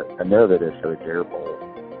Bowl, but I know they did for the Gator Bowl.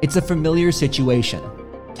 It's a familiar situation.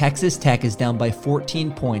 Texas Tech is down by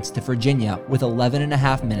 14 points to Virginia with 11 and a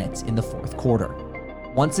half minutes in the fourth quarter.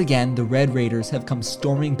 Once again, the Red Raiders have come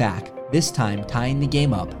storming back, this time tying the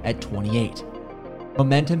game up at 28.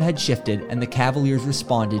 Momentum had shifted and the Cavaliers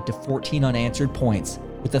responded to 14 unanswered points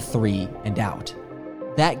with a 3 and out.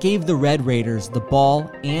 That gave the Red Raiders the ball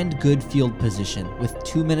and good field position with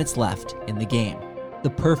 2 minutes left in the game. The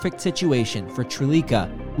perfect situation for Trelica,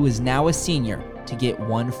 who is now a senior, to get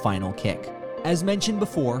one final kick. As mentioned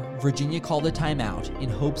before, Virginia called a timeout in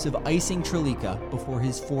hopes of icing Trelica before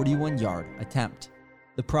his 41-yard attempt.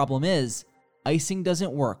 The problem is, icing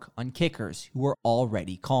doesn't work on kickers who are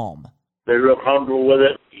already calm. They're real comfortable with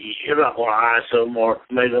it. You're not going to ice them or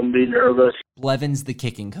make them be nervous. Blevins, the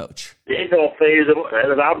kicking coach. It ain't going to phase them.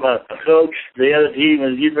 If I'm a coach, the other team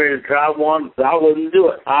is getting ready to try one, I wouldn't do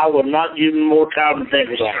it. I would not give them more time to think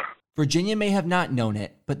about it. Virginia may have not known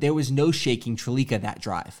it, but there was no shaking Trelica that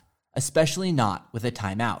drive, especially not with a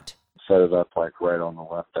timeout. Set it up like right on the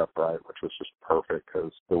left upright, which was just perfect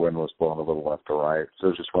because the wind was blowing a little left to right. So it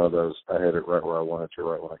was just one of those, I hit it right where I wanted to,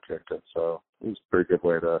 right when I kicked it. So it was a pretty good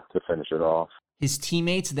way to finish it off. His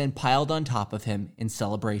teammates then piled on top of him in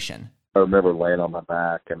celebration. I remember laying on my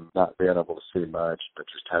back and not being able to see much, but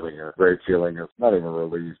just having a great feeling of not even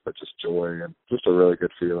relief, but just joy and just a really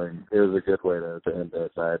good feeling. It was a good way to end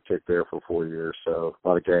it. I had kicked there for 4 years, so a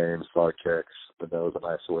lot of games, a lot of kicks, but that was a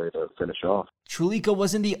nice way to finish off. Trelica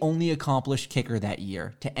wasn't the only accomplished kicker that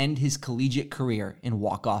year to end his collegiate career in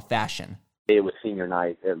walk-off fashion. It was senior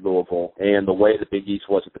night at Louisville, and the way the Big East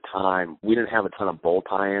was at the time, we didn't have a ton of bowl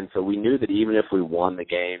tie-ins, so we knew that even if we won the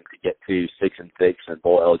game to get to 6-6 and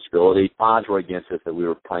bowl eligibility, odds were against us that we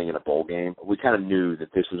were playing in a bowl game. We kind of knew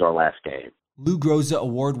that this was our last game. Lou Groza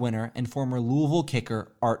Award winner and former Louisville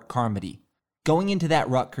kicker Art Carmody. Going into that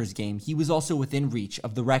Rutgers game, he was also within reach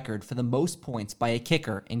of the record for the most points by a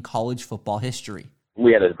kicker in college football history.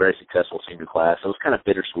 We had a very successful senior class. It was kind of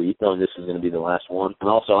bittersweet knowing this was going to be the last one. And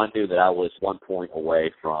also I knew that I was 1 point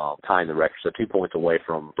away from tying the record, so 2 points away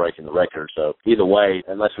from breaking the record. So either way,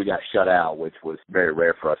 unless we got shut out, which was very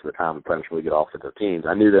rare for us at the time, we played really good offensive teams,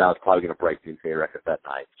 I knew that I was probably going to break the NCAA record that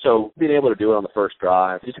night. So being able to do it on the first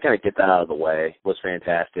drive, just to kind of get that out of the way, was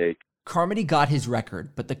fantastic. Carmody got his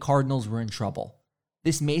record, but the Cardinals were in trouble.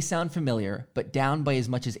 This may sound familiar, but down by as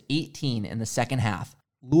much as 18 in the second half,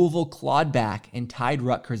 Louisville clawed back and tied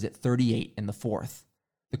Rutgers at 38 in the fourth.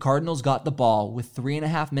 The Cardinals got the ball with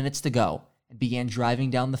 3.5 minutes to go and began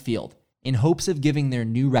driving down the field in hopes of giving their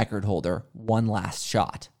new record holder one last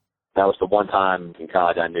shot. That was the one time in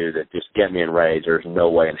college I knew that just get me in range. There's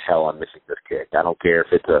no way in hell I'm missing this kick. I don't care if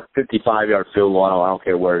it's a 55-yard field goal. I don't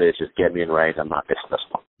care where it is. Just get me in range. I'm not missing this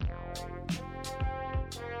one.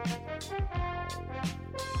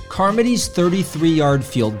 Carmody's 33-yard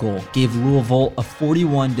field goal gave Louisville a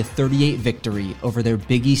 41-38 victory over their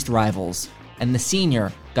Big East rivals, and the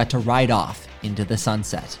senior got to ride off into the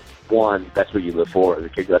sunset. One, that's what you live for. As a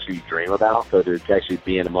kid, that's what you dream about. So to actually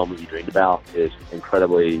be in a moment you dreamed about is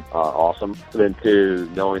incredibly awesome. And then two,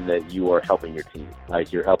 knowing that you are helping your team.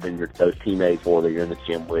 Like you're helping those teammates or that you're in the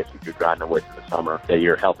gym with, if you're grinding away through the summer, that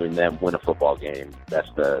you're helping them win a football game. That's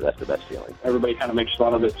the best feeling. Everybody kind of makes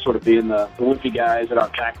fun of it, sort of being the wimpy guys that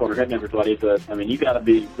aren't tackling or hitting everybody. But, I mean, you got to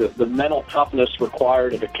be the mental toughness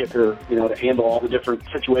required of a kicker, to handle all the different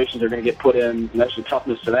situations they're going to get put in. And that's the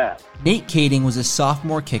toughness to that. Nate Kading was a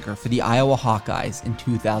sophomore kicker for the Iowa Hawkeyes in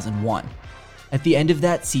 2001. At the end of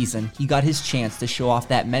that season, he got his chance to show off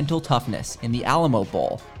that mental toughness in the Alamo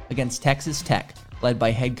Bowl against Texas Tech, led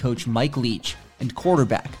by head coach Mike Leach and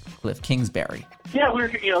quarterback Cliff Kingsbury. Yeah, we were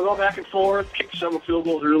going back and forth, kicked several field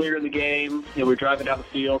goals earlier in the game. We were driving down the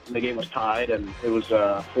field, and the game was tied, and it was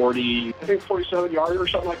 47-yarder or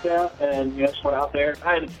something like that, and just went out there.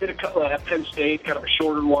 I did a couple at Penn State, kind of a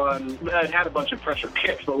shorter one. I had a bunch of pressure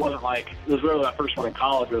kicks, but it wasn't like, it was really my first one in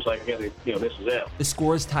college. It was like, okay, this is it. The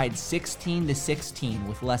score is tied 16-16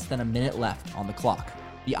 with less than a minute left on the clock.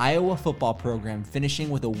 The Iowa football program finishing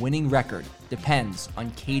with a winning record depends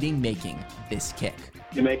on Kading making this kick.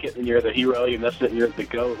 You make it and you're the hero, you miss it and you're the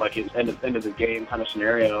GOAT, like it's end of the game kind of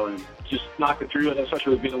scenario, and just knock it through, and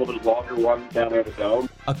especially with being a little bit longer one down there at the dome.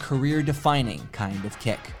 A career-defining kind of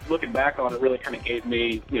kick. Looking back on it really kind of gave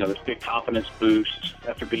me, this big confidence boost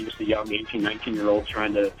after being just a young 18, 19-year-old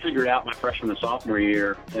trying to figure it out my freshman and sophomore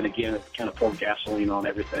year. And again, it kind of poured gasoline on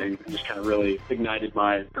everything and just kind of really ignited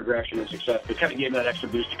my progression and success. It kind of gave me that extra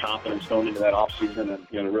boost of confidence going into that offseason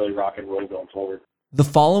and, really rock and roll going forward. The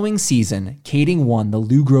following season, Kading won the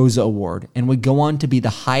Lou Groza Award and would go on to be the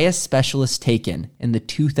highest specialist taken in the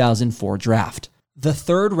 2004 draft. The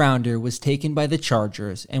third rounder was taken by the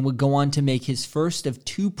Chargers and would go on to make his first of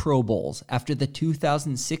 2 Pro Bowls after the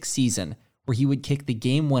 2006 season, where he would kick the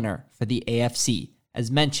game winner for the AFC, as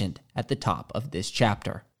mentioned at the top of this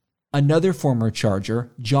chapter. Another former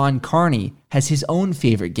Charger, John Carney, has his own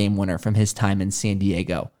favorite game winner from his time in San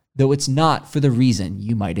Diego, though it's not for the reason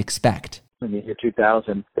you might expect. In the year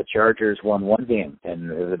 2000, the Chargers won one game, and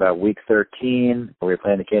it was about week 13. We were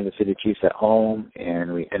playing the Kansas City Chiefs at home,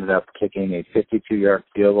 and we ended up kicking a 52-yard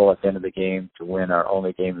field goal at the end of the game to win our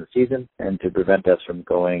only game of the season and to prevent us from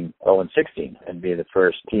going 0-16 and be the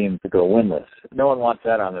first team to go winless. No one wants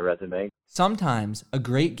that on their resume. Sometimes a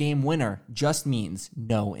great game winner just means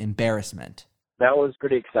no embarrassment. That was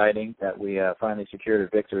pretty exciting that we finally secured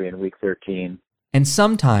a victory in week 13. And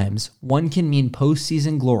sometimes one can mean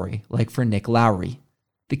postseason glory, like for Nick Lowry.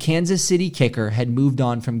 The Kansas City kicker had moved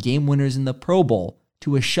on from game winners in the Pro Bowl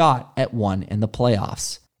to a shot at one in the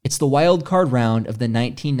playoffs. It's the wild card round of the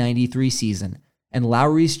 1993 season, and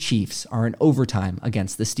Lowry's Chiefs are in overtime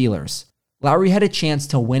against the Steelers. Lowry had a chance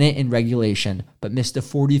to win it in regulation, but missed a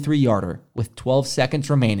 43-yarder with 12 seconds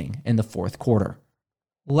remaining in the fourth quarter.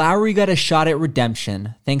 Lowry got a shot at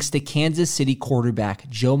redemption thanks to Kansas City quarterback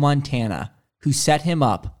Joe Montana, who set him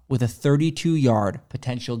up with a 32-yard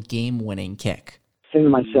potential game-winning kick. Saying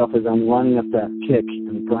to myself as I'm lining up that kick,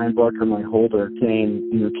 and Brian Barker, my holder, saying,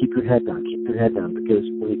 keep your head down, because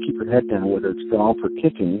when you keep your head down, whether it's golf or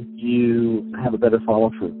kicking, you have a better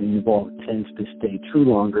follow-through, and the ball tends to stay true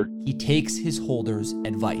longer. He takes his holder's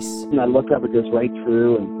advice. And I look up, it goes right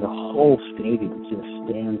through, and the whole stadium just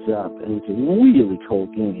stands up, and it's a really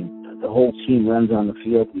cold game. the whole team runs on the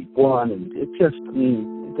field. We won, and it just,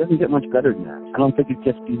 it doesn't get much better than that. I don't think it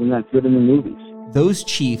gets even that good in the movies. Those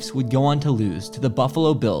Chiefs would go on to lose to the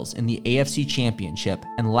Buffalo Bills in the AFC Championship,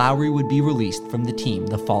 and Lowry would be released from the team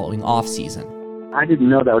the following offseason. I didn't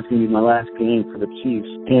know that was going to be my last game for the Chiefs,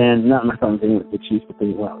 and not my final game with the Chiefs, but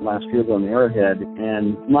the last field goal on the Arrowhead.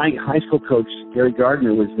 And my high school coach, Gary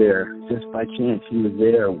Gardner, was there. Just by chance, he was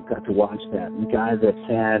there. We got to watch that. The guy that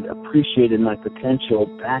had appreciated my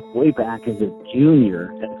potential way back as a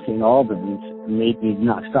junior at St. Albans made me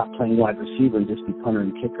not stop playing wide receiver and just be punter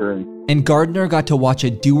and kicker. And Gardner got to watch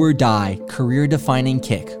a do-or-die, career-defining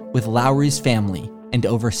kick with Lowry's family and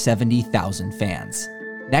over 70,000 fans.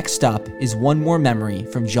 Next up is one more memory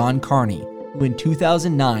from John Carney, who in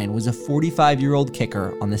 2009 was a 45-year-old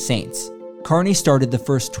kicker on the Saints. Carney started the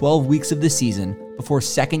first 12 weeks of the season before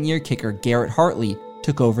second-year kicker Garrett Hartley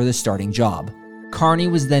took over the starting job. Carney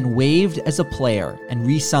was then waived as a player and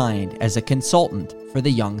re-signed as a consultant for the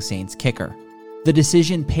young Saints kicker. The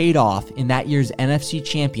decision paid off in that year's NFC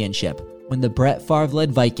Championship when the Brett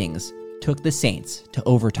Favre-led Vikings took the Saints to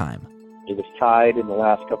overtime. It was tied in the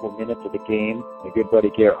last couple of minutes of the game. My good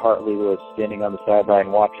buddy Garrett Hartley was standing on the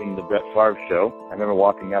sideline watching the Brett Favre show. I remember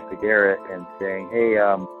walking up to Garrett and saying, hey,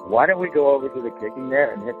 why don't we go over to the kicking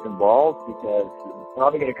net and hit some balls? Because it's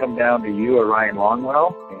probably going to come down to you or Ryan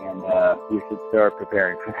Longwell, and we should start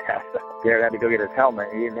preparing for that. Garrett had to go get his helmet.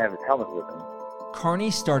 He didn't have his helmet with him.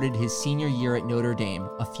 Carney started his senior year at Notre Dame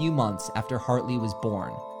a few months after Hartley was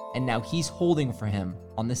born, and now he's holding for him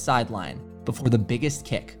on the sideline before the biggest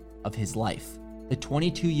kick of his life. The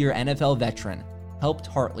 22-year NFL veteran helped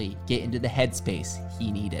Hartley get into the headspace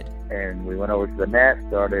he needed. And we went over to the net,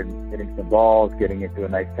 started hitting some balls, getting into a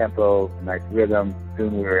nice tempo, a nice rhythm.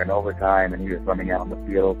 Soon we were in overtime, and he was running out on the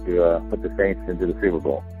field to put the Saints into the Super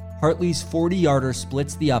Bowl. Hartley's 40-yarder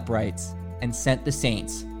splits the uprights and sent the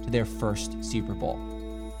Saints to their first Super Bowl.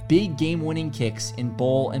 Big game-winning kicks in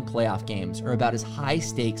bowl and playoff games are about as high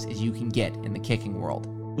stakes as you can get in the kicking world.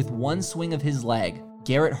 With one swing of his leg,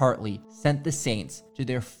 Garrett Hartley sent the Saints to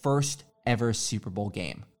their first ever Super Bowl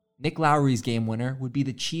game. Nick Lowry's game winner would be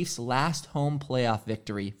the Chiefs' last home playoff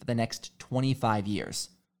victory for the next 25 years.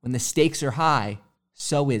 When the stakes are high,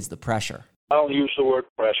 so is the pressure. I don't use the word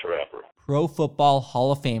pressure ever. Pro Football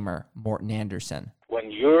Hall of Famer Morton Anderson. When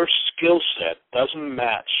your skill set doesn't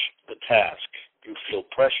match the task, you feel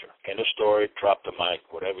pressure. End of story, drop the mic,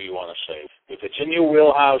 whatever you want to say. If it's in your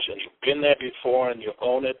wheelhouse and you've been there before and you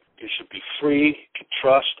own it, you should be free to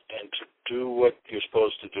trust and to do what you're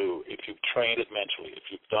supposed to do if you've trained it mentally, if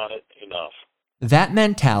you've done it enough. That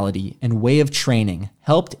mentality and way of training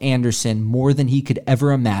helped Anderson more than he could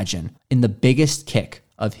ever imagine in the biggest kick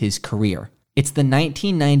of his career. It's the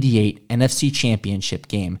 1998 NFC Championship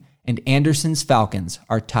game, and Anderson's Falcons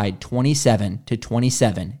are tied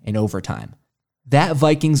 27-27 in overtime. That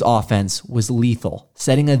Vikings offense was lethal,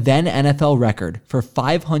 setting a then NFL record for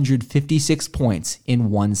 556 points in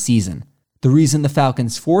one season. The reason the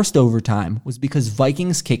Falcons forced overtime was because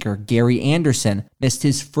Vikings kicker Gary Anderson missed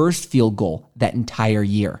his first field goal that entire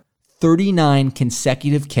year. 39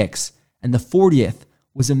 consecutive kicks, and the 40th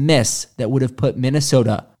was a miss that would have put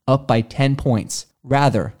Minnesota up by 10 points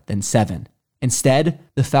rather than 7. Instead,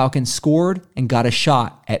 the Falcons scored and got a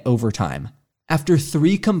shot at overtime. After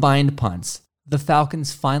 3 combined punts, the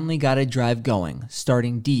Falcons finally got a drive going,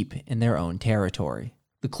 starting deep in their own territory.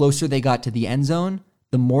 The closer they got to the end zone,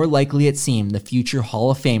 the more likely it seemed the future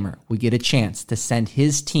Hall of Famer would get a chance to send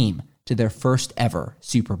his team to their first ever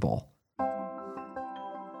Super Bowl.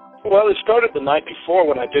 Well, it started the night before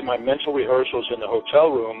when I did my mental rehearsals in the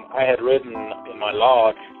hotel room. I had written in my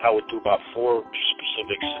log I would do about 4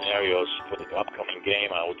 specific scenarios for the upcoming game.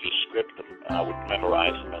 I would just script them, I would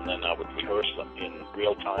memorize them, and then I would rehearse them in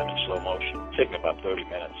real time in slow motion, taking about 30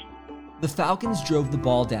 minutes. The Falcons drove the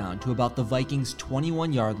ball down to about the Vikings'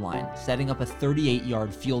 21-yard line, setting up a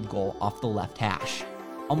 38-yard field goal off the left hash.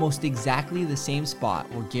 Almost exactly the same spot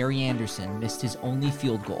where Gary Anderson missed his only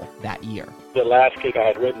field goal that year. The last kick I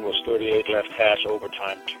had written was 38 left hash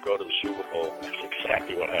overtime to go to the Super Bowl. That's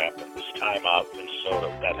exactly what happened. This timeout in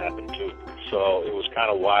Minnesota, that happened too. So it was kind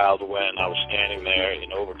of wild when I was standing there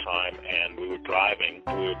in overtime and we were driving.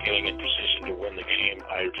 We were getting in position to win the game.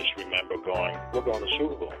 I just remember going, we're going to the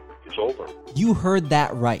Super Bowl. It's over. You heard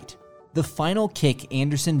that right. The final kick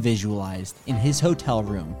Anderson visualized in his hotel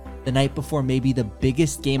room the night before maybe the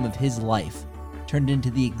biggest game of his life turned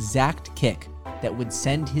into the exact kick that would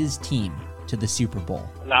send his team to the Super Bowl.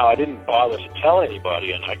 Now, I didn't bother to tell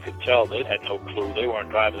anybody, and I could tell they had no clue. They weren't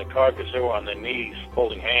driving the car because they were on their knees,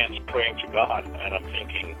 holding hands, praying to God. And I'm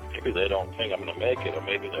thinking maybe they don't think I'm going to make it, or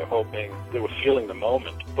maybe they're hoping, they were feeling the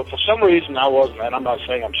moment. But for some reason I wasn't, and I'm not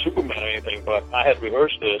saying I'm Superman or anything, but I had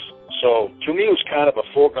rehearsed this. So to me it was kind of a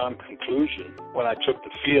foregone conclusion when I took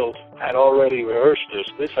the field. I had already rehearsed this.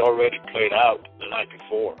 This had already played out the night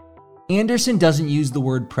before. Anderson doesn't use the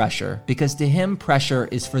word pressure because to him, pressure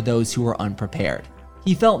is for those who are unprepared.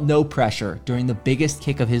 He felt no pressure during the biggest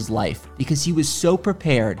kick of his life because he was so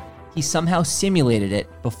prepared, he somehow simulated it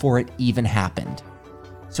before it even happened.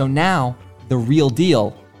 So now, the real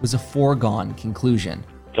deal was a foregone conclusion.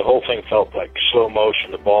 The whole thing felt like slow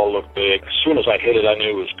motion. The ball looked big. As soon as I hit it, I knew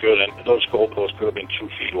it was good. And those goalposts could have been 2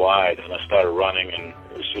 feet wide. And I started running, and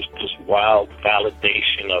it was just this wild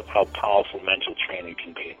validation of how powerful mental training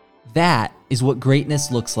can be. That is what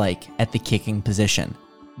greatness looks like at the kicking position,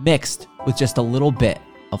 mixed with just a little bit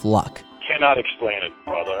of luck. Cannot explain it,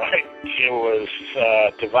 brother. It was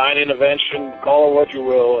divine intervention, call it what you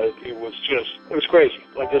will. It was crazy.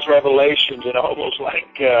 Like this revelation, almost like,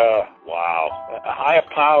 wow. A higher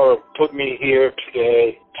power put me here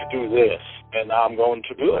today to do this, and now I'm going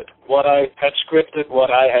to do it. What I had scripted, what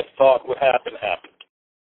I had thought would happen, happened.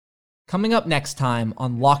 Coming up next time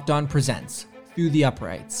on Locked On Presents, Through the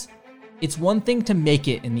Uprights. It's one thing to make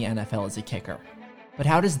it in the NFL as a kicker, but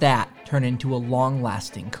how does that turn into a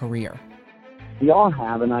long-lasting career? We all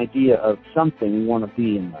have an idea of something we want to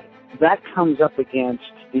be in life. That comes up against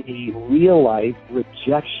the real-life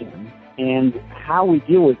rejection, and how we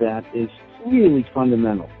deal with that is really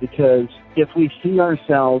fundamental, because if we see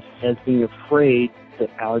ourselves as being afraid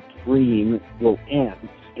that our dream will end,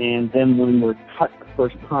 and then when we're cut the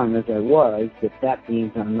first time, as I was, that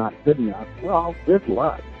means I'm not good enough, well, good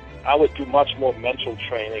luck. I would do much more mental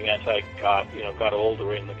training as I got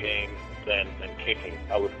older in the game than kicking.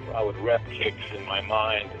 I would rep kicks in my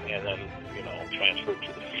mind and then transfer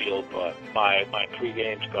to the field. But my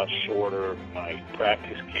pre-games got shorter. My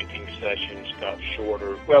practice kicking sessions got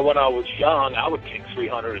shorter. Well, when I was young, I would kick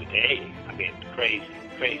 300 a day. I mean,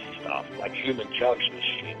 crazy stuff. Like human jugs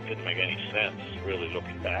machine. Didn't make any sense really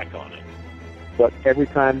looking back on it. But every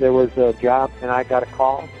time there was a job and I got a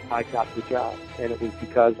call, I got the job. And it was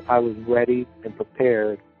because I was ready and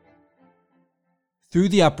prepared. Through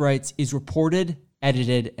the Uprights is reported,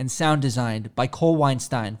 edited, and sound designed by Cole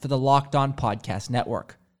Weinstein for the Locked On Podcast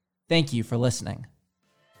Network. Thank you for listening.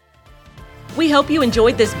 We hope you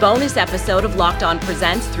enjoyed this bonus episode of Locked On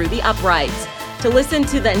Presents Through the Uprights. To listen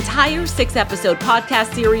to the entire 6-episode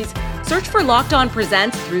podcast series, search for Locked On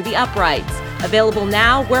Presents Through the Uprights. Available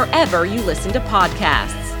now wherever you listen to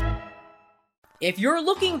podcasts. If you're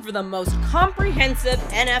looking for the most comprehensive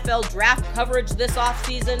NFL draft coverage this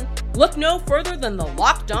offseason, look no further than the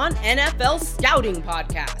Locked On NFL Scouting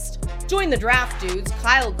Podcast. Join the draft dudes,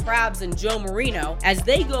 Kyle Krabs and Joe Marino, as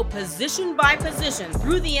they go position by position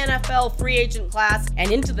through the NFL free agent class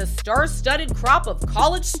and into the star-studded crop of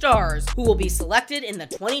college stars who will be selected in the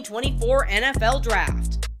 2024 NFL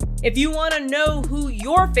Draft. If you want to know who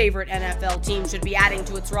your favorite NFL team should be adding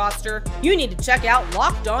to its roster, you need to check out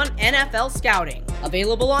Locked On NFL Scouting,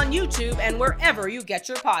 available on YouTube and wherever you get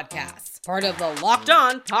your podcasts. Part of the Locked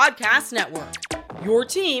On Podcast Network, your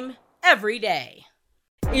team every day.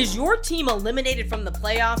 Is your team eliminated from the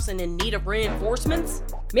playoffs and in need of reinforcements?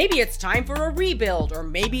 Maybe it's time for a rebuild, or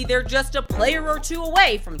maybe they're just a player or two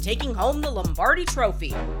away from taking home the Lombardi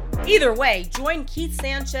Trophy. Either way, join Keith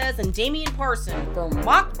Sanchez and Damian Parson for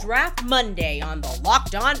Mock Draft Monday on the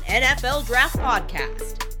Locked On NFL Draft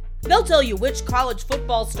Podcast. They'll tell you which college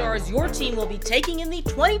football stars your team will be taking in the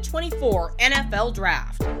 2024 NFL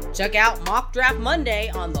Draft. Check out Mock Draft Monday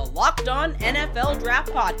on the Locked On NFL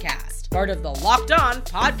Draft Podcast, part of the Locked On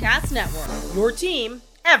Podcast Network, your team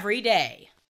every day.